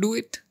tells you to do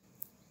it.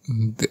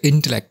 The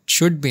intellect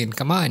should be in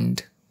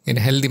command, in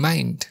a healthy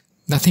mind.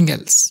 Nothing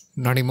else.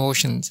 Not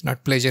emotions,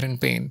 not pleasure and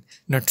pain,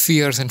 not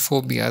fears and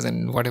phobias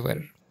and whatever.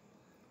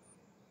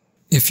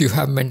 If you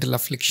have mental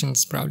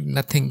afflictions, probably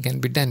nothing can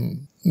be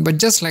done. But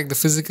just like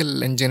the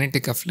physical and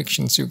genetic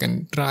afflictions, you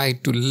can try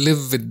to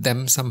live with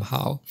them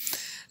somehow.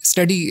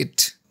 Study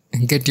it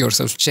and get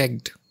yourself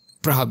checked.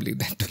 Probably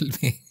that will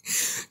be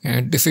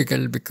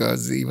difficult,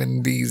 because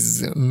even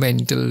these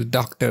mental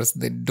doctors,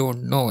 they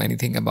don't know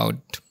anything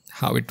about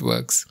how it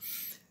works.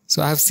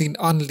 So I have seen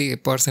only a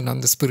person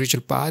on the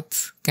spiritual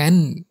path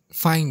can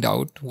find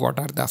out what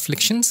are the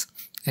afflictions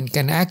and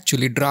can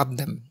actually drop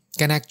them,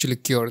 can actually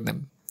cure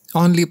them.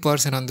 Only a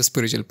person on the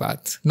spiritual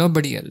path,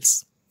 nobody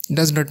else. It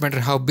does not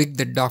matter how big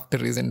the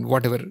doctor is and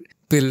whatever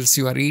pills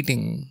you are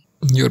eating,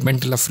 your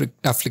mental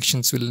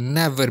afflictions will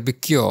never be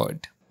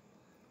cured.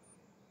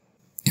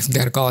 If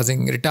they are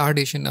causing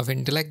retardation of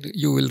intellect,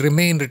 you will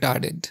remain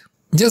retarded.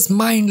 Just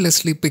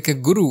mindlessly pick a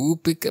guru,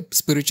 pick a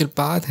spiritual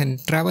path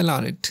and travel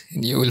on it,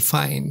 and you will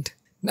find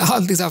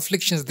all these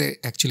afflictions, they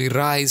actually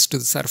rise to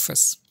the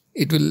surface.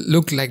 It will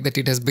look like that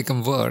it has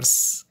become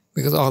worse,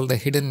 because all the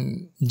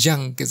hidden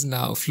junk is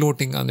now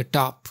floating on the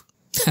top.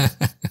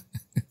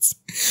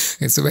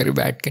 It's a very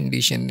bad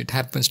condition. It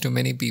happens to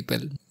many people.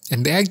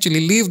 And they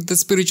actually leave the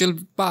spiritual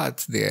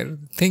path there,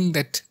 think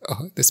that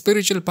the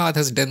spiritual path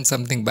has done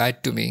something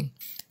bad to me.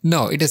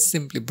 No, it has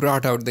simply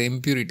brought out the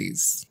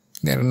impurities.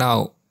 They are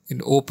now in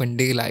open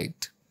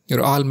daylight.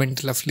 Your all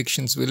mental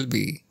afflictions will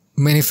be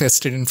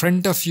manifested in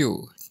front of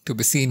you, to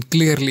be seen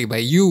clearly by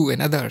you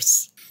and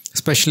others,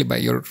 especially by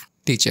your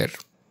teacher.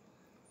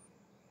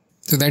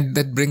 So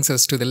that brings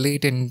us to the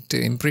latent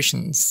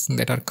impressions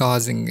that are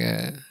causing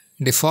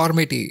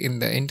deformity in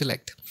the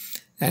intellect.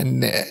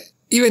 And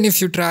even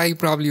if you try,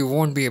 probably you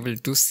won't be able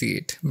to see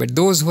it. But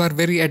those who are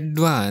very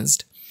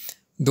advanced,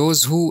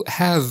 those who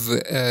have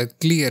a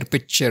clear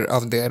picture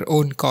of their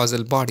own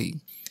causal body,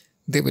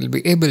 they will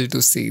be able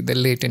to see the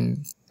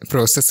latent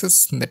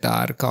processes that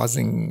are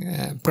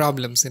causing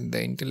problems in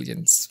the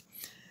intelligence.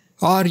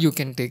 Or you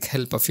can take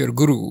help of your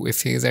guru.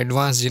 If he is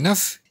advanced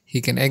enough,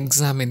 he can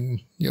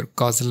examine your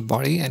causal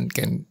body and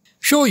can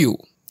show you.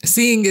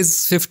 Seeing is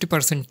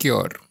 50%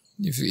 cure.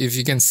 If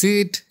you can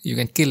see it, you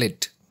can kill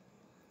it.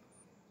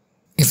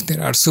 If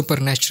there are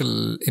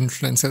supernatural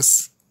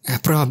influences,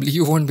 probably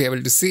you won't be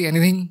able to see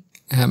anything.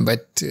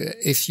 But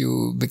if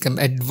you become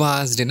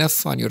advanced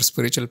enough on your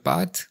spiritual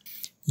path,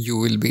 you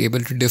will be able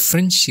to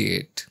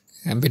differentiate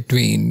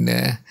between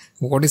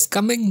what is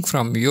coming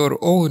from your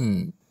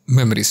own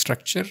memory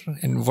structure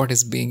and what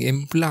is being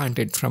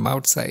implanted from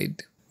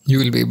outside. You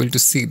will be able to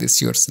see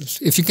this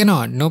yourself. If you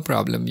cannot, no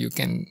problem. You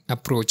can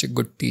approach a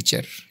good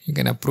teacher. You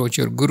can approach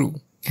your guru.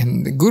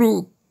 And the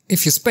guru,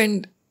 if you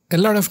spend a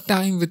lot of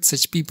time with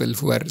such people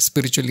who are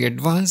spiritually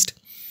advanced,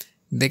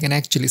 they can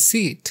actually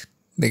see it.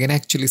 They can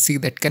actually see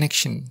that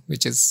connection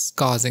which is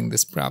causing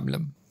this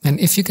problem. And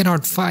if you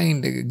cannot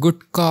find a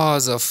good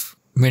cause of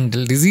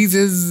mental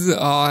diseases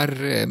or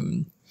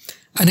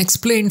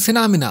unexplained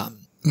phenomena,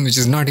 which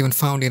is not even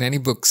found in any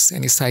books,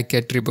 any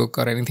psychiatry book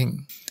or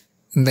anything,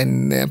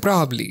 then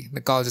probably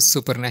the cause is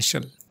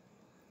supernatural.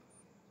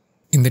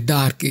 In the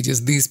dark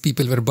ages, these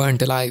people were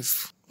burnt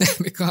alive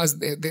because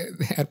they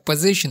are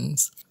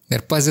possessions. They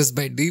are possessed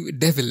by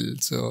devil,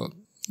 so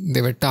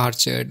they were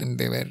tortured and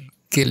they were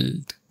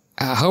killed.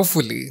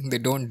 Hopefully, they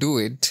don't do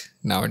it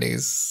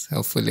nowadays.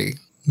 Hopefully,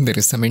 there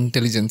is some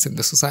intelligence in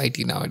the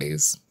society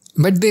nowadays.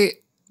 But they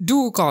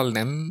do call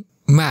them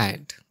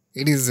mad.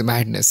 It is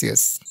madness,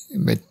 yes.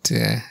 But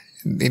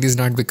it is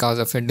not because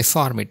of a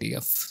deformity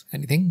of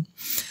anything.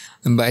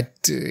 But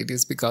it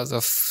is because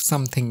of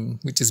something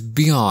which is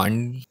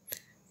beyond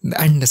the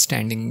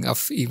understanding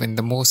of even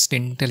the most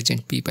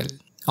intelligent people.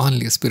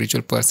 Only a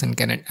spiritual person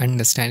can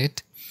understand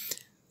it.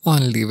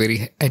 Only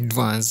very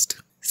advanced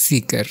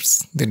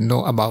seekers, they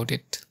know about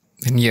it.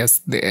 And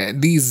yes,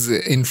 these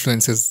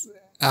influences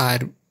are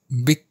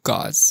big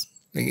cause.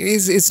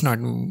 It's not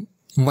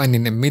 1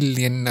 in a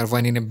million or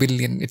 1 in a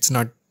billion. It's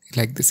not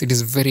like this. It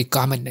is very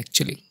common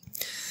actually.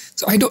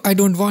 So I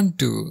don't want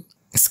to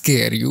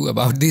scare you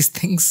about these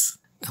things,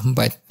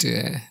 but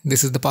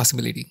this is the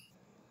possibility.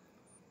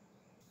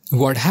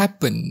 What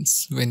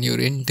happens when your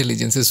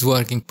intelligence is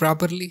working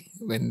properly,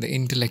 when the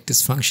intellect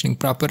is functioning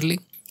properly,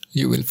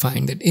 you will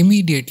find that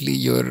immediately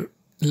your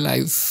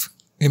life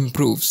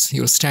improves,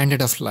 your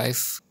standard of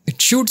life,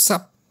 it shoots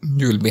up.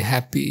 You will be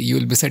happy, you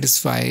will be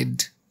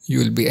satisfied, you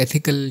will be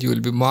ethical, you will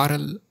be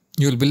moral,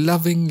 you will be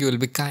loving, you will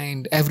be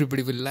kind,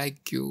 everybody will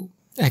like you,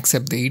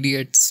 except the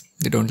idiots.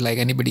 They don't like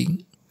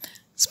anybody,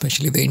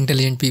 especially the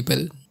intelligent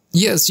people.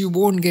 Yes, you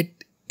won't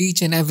get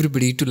each and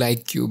everybody to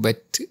like you,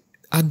 but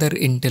other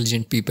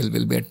intelligent people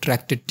will be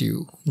attracted to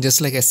you. Just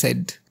like I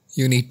said,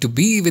 you need to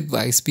be with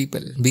wise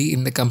people, be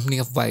in the company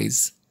of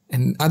wise.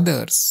 And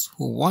others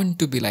who want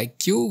to be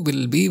like you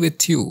will be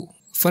with you.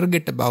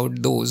 Forget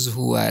about those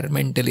who are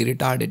mentally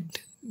retarded.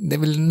 They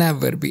will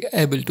never be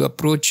able to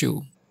approach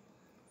you.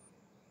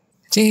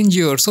 Change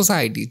your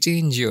society,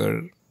 change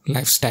your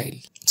lifestyle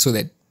so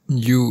that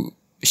you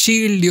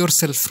shield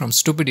yourself from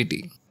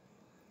stupidity.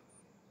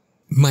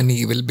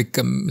 Money will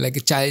become like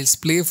a child's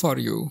play for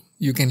you.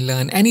 You can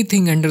learn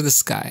anything under the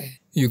sky.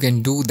 You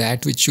can do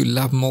that which you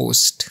love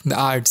most, the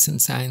arts and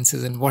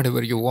sciences and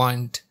whatever you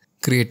want,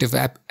 creative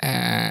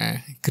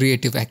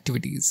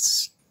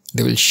activities.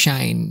 They will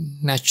shine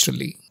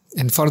naturally.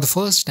 And for the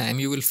first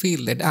time, you will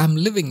feel that I'm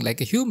living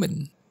like a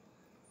human.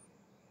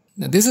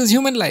 Now, this is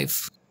human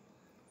life.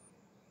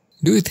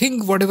 Do you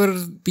think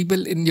whatever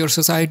people in your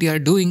society are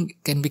doing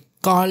can be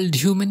called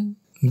human?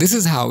 This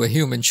is how a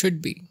human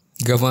should be,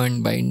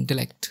 governed by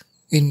intellect,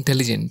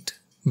 intelligent,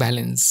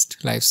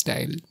 balanced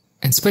lifestyle.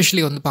 And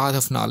especially on the path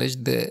of knowledge,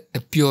 a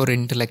pure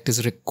intellect is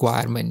a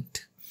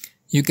requirement.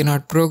 You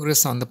cannot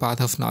progress on the path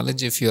of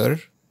knowledge if your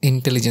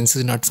intelligence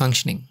is not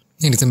functioning.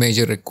 It is a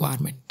major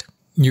requirement.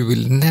 You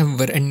will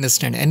never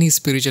understand any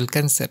spiritual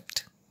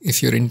concept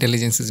if your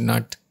intelligence is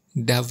not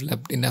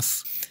developed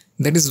enough.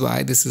 That is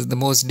why this is the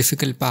most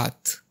difficult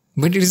path.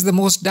 But it is the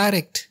most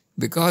direct,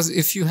 because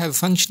if you have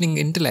functioning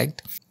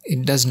intellect,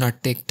 it does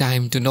not take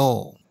time to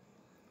know.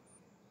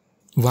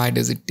 Why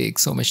does it take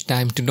so much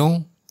time to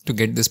know? To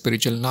get the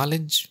spiritual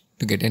knowledge,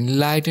 to get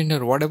enlightened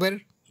or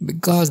whatever?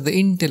 Because the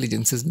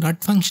intelligence is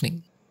not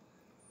functioning.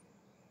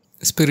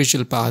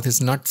 Spiritual path is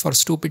not for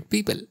stupid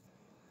people.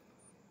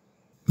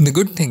 The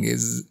good thing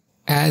is,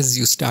 as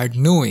you start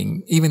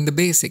knowing even the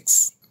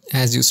basics,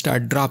 as you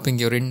start dropping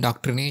your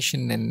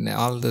indoctrination and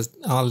all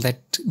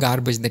that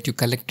garbage that you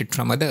collected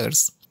from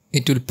others,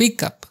 it will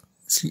pick up.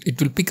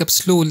 It will pick up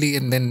slowly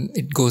and then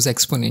it goes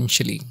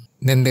exponentially.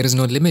 Then there is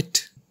no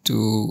limit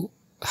to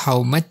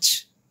how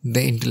much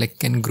the intellect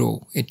can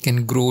grow. It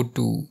can grow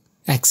to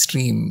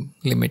extreme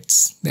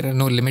limits. There are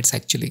no limits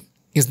actually.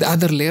 Is the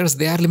other layers,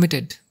 they are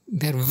limited.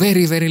 They are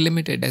very, very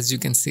limited, as you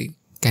can see.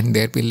 Can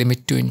there be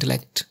limit to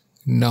intellect?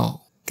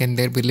 No. Can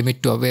there be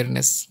limit to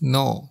awareness?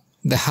 No.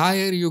 The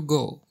higher you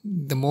go,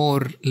 the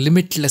more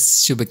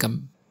limitless you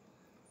become.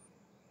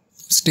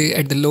 Stay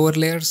at the lower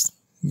layers,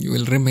 you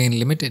will remain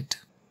limited.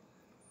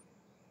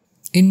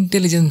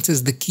 Intelligence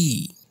is the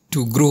key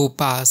to grow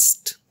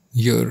past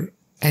your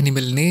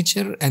animal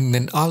nature and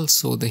then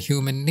also the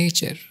human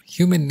nature.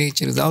 Human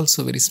nature is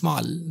also very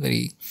small,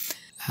 very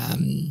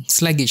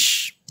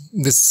sluggish.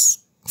 This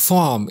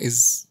form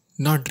is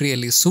not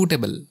really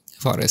suitable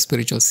for a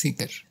spiritual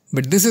seeker.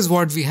 But this is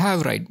what we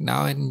have right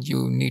now and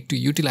you need to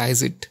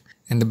utilize it.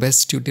 And the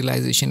best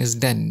utilization is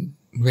done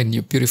when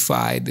you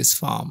purify this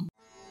form.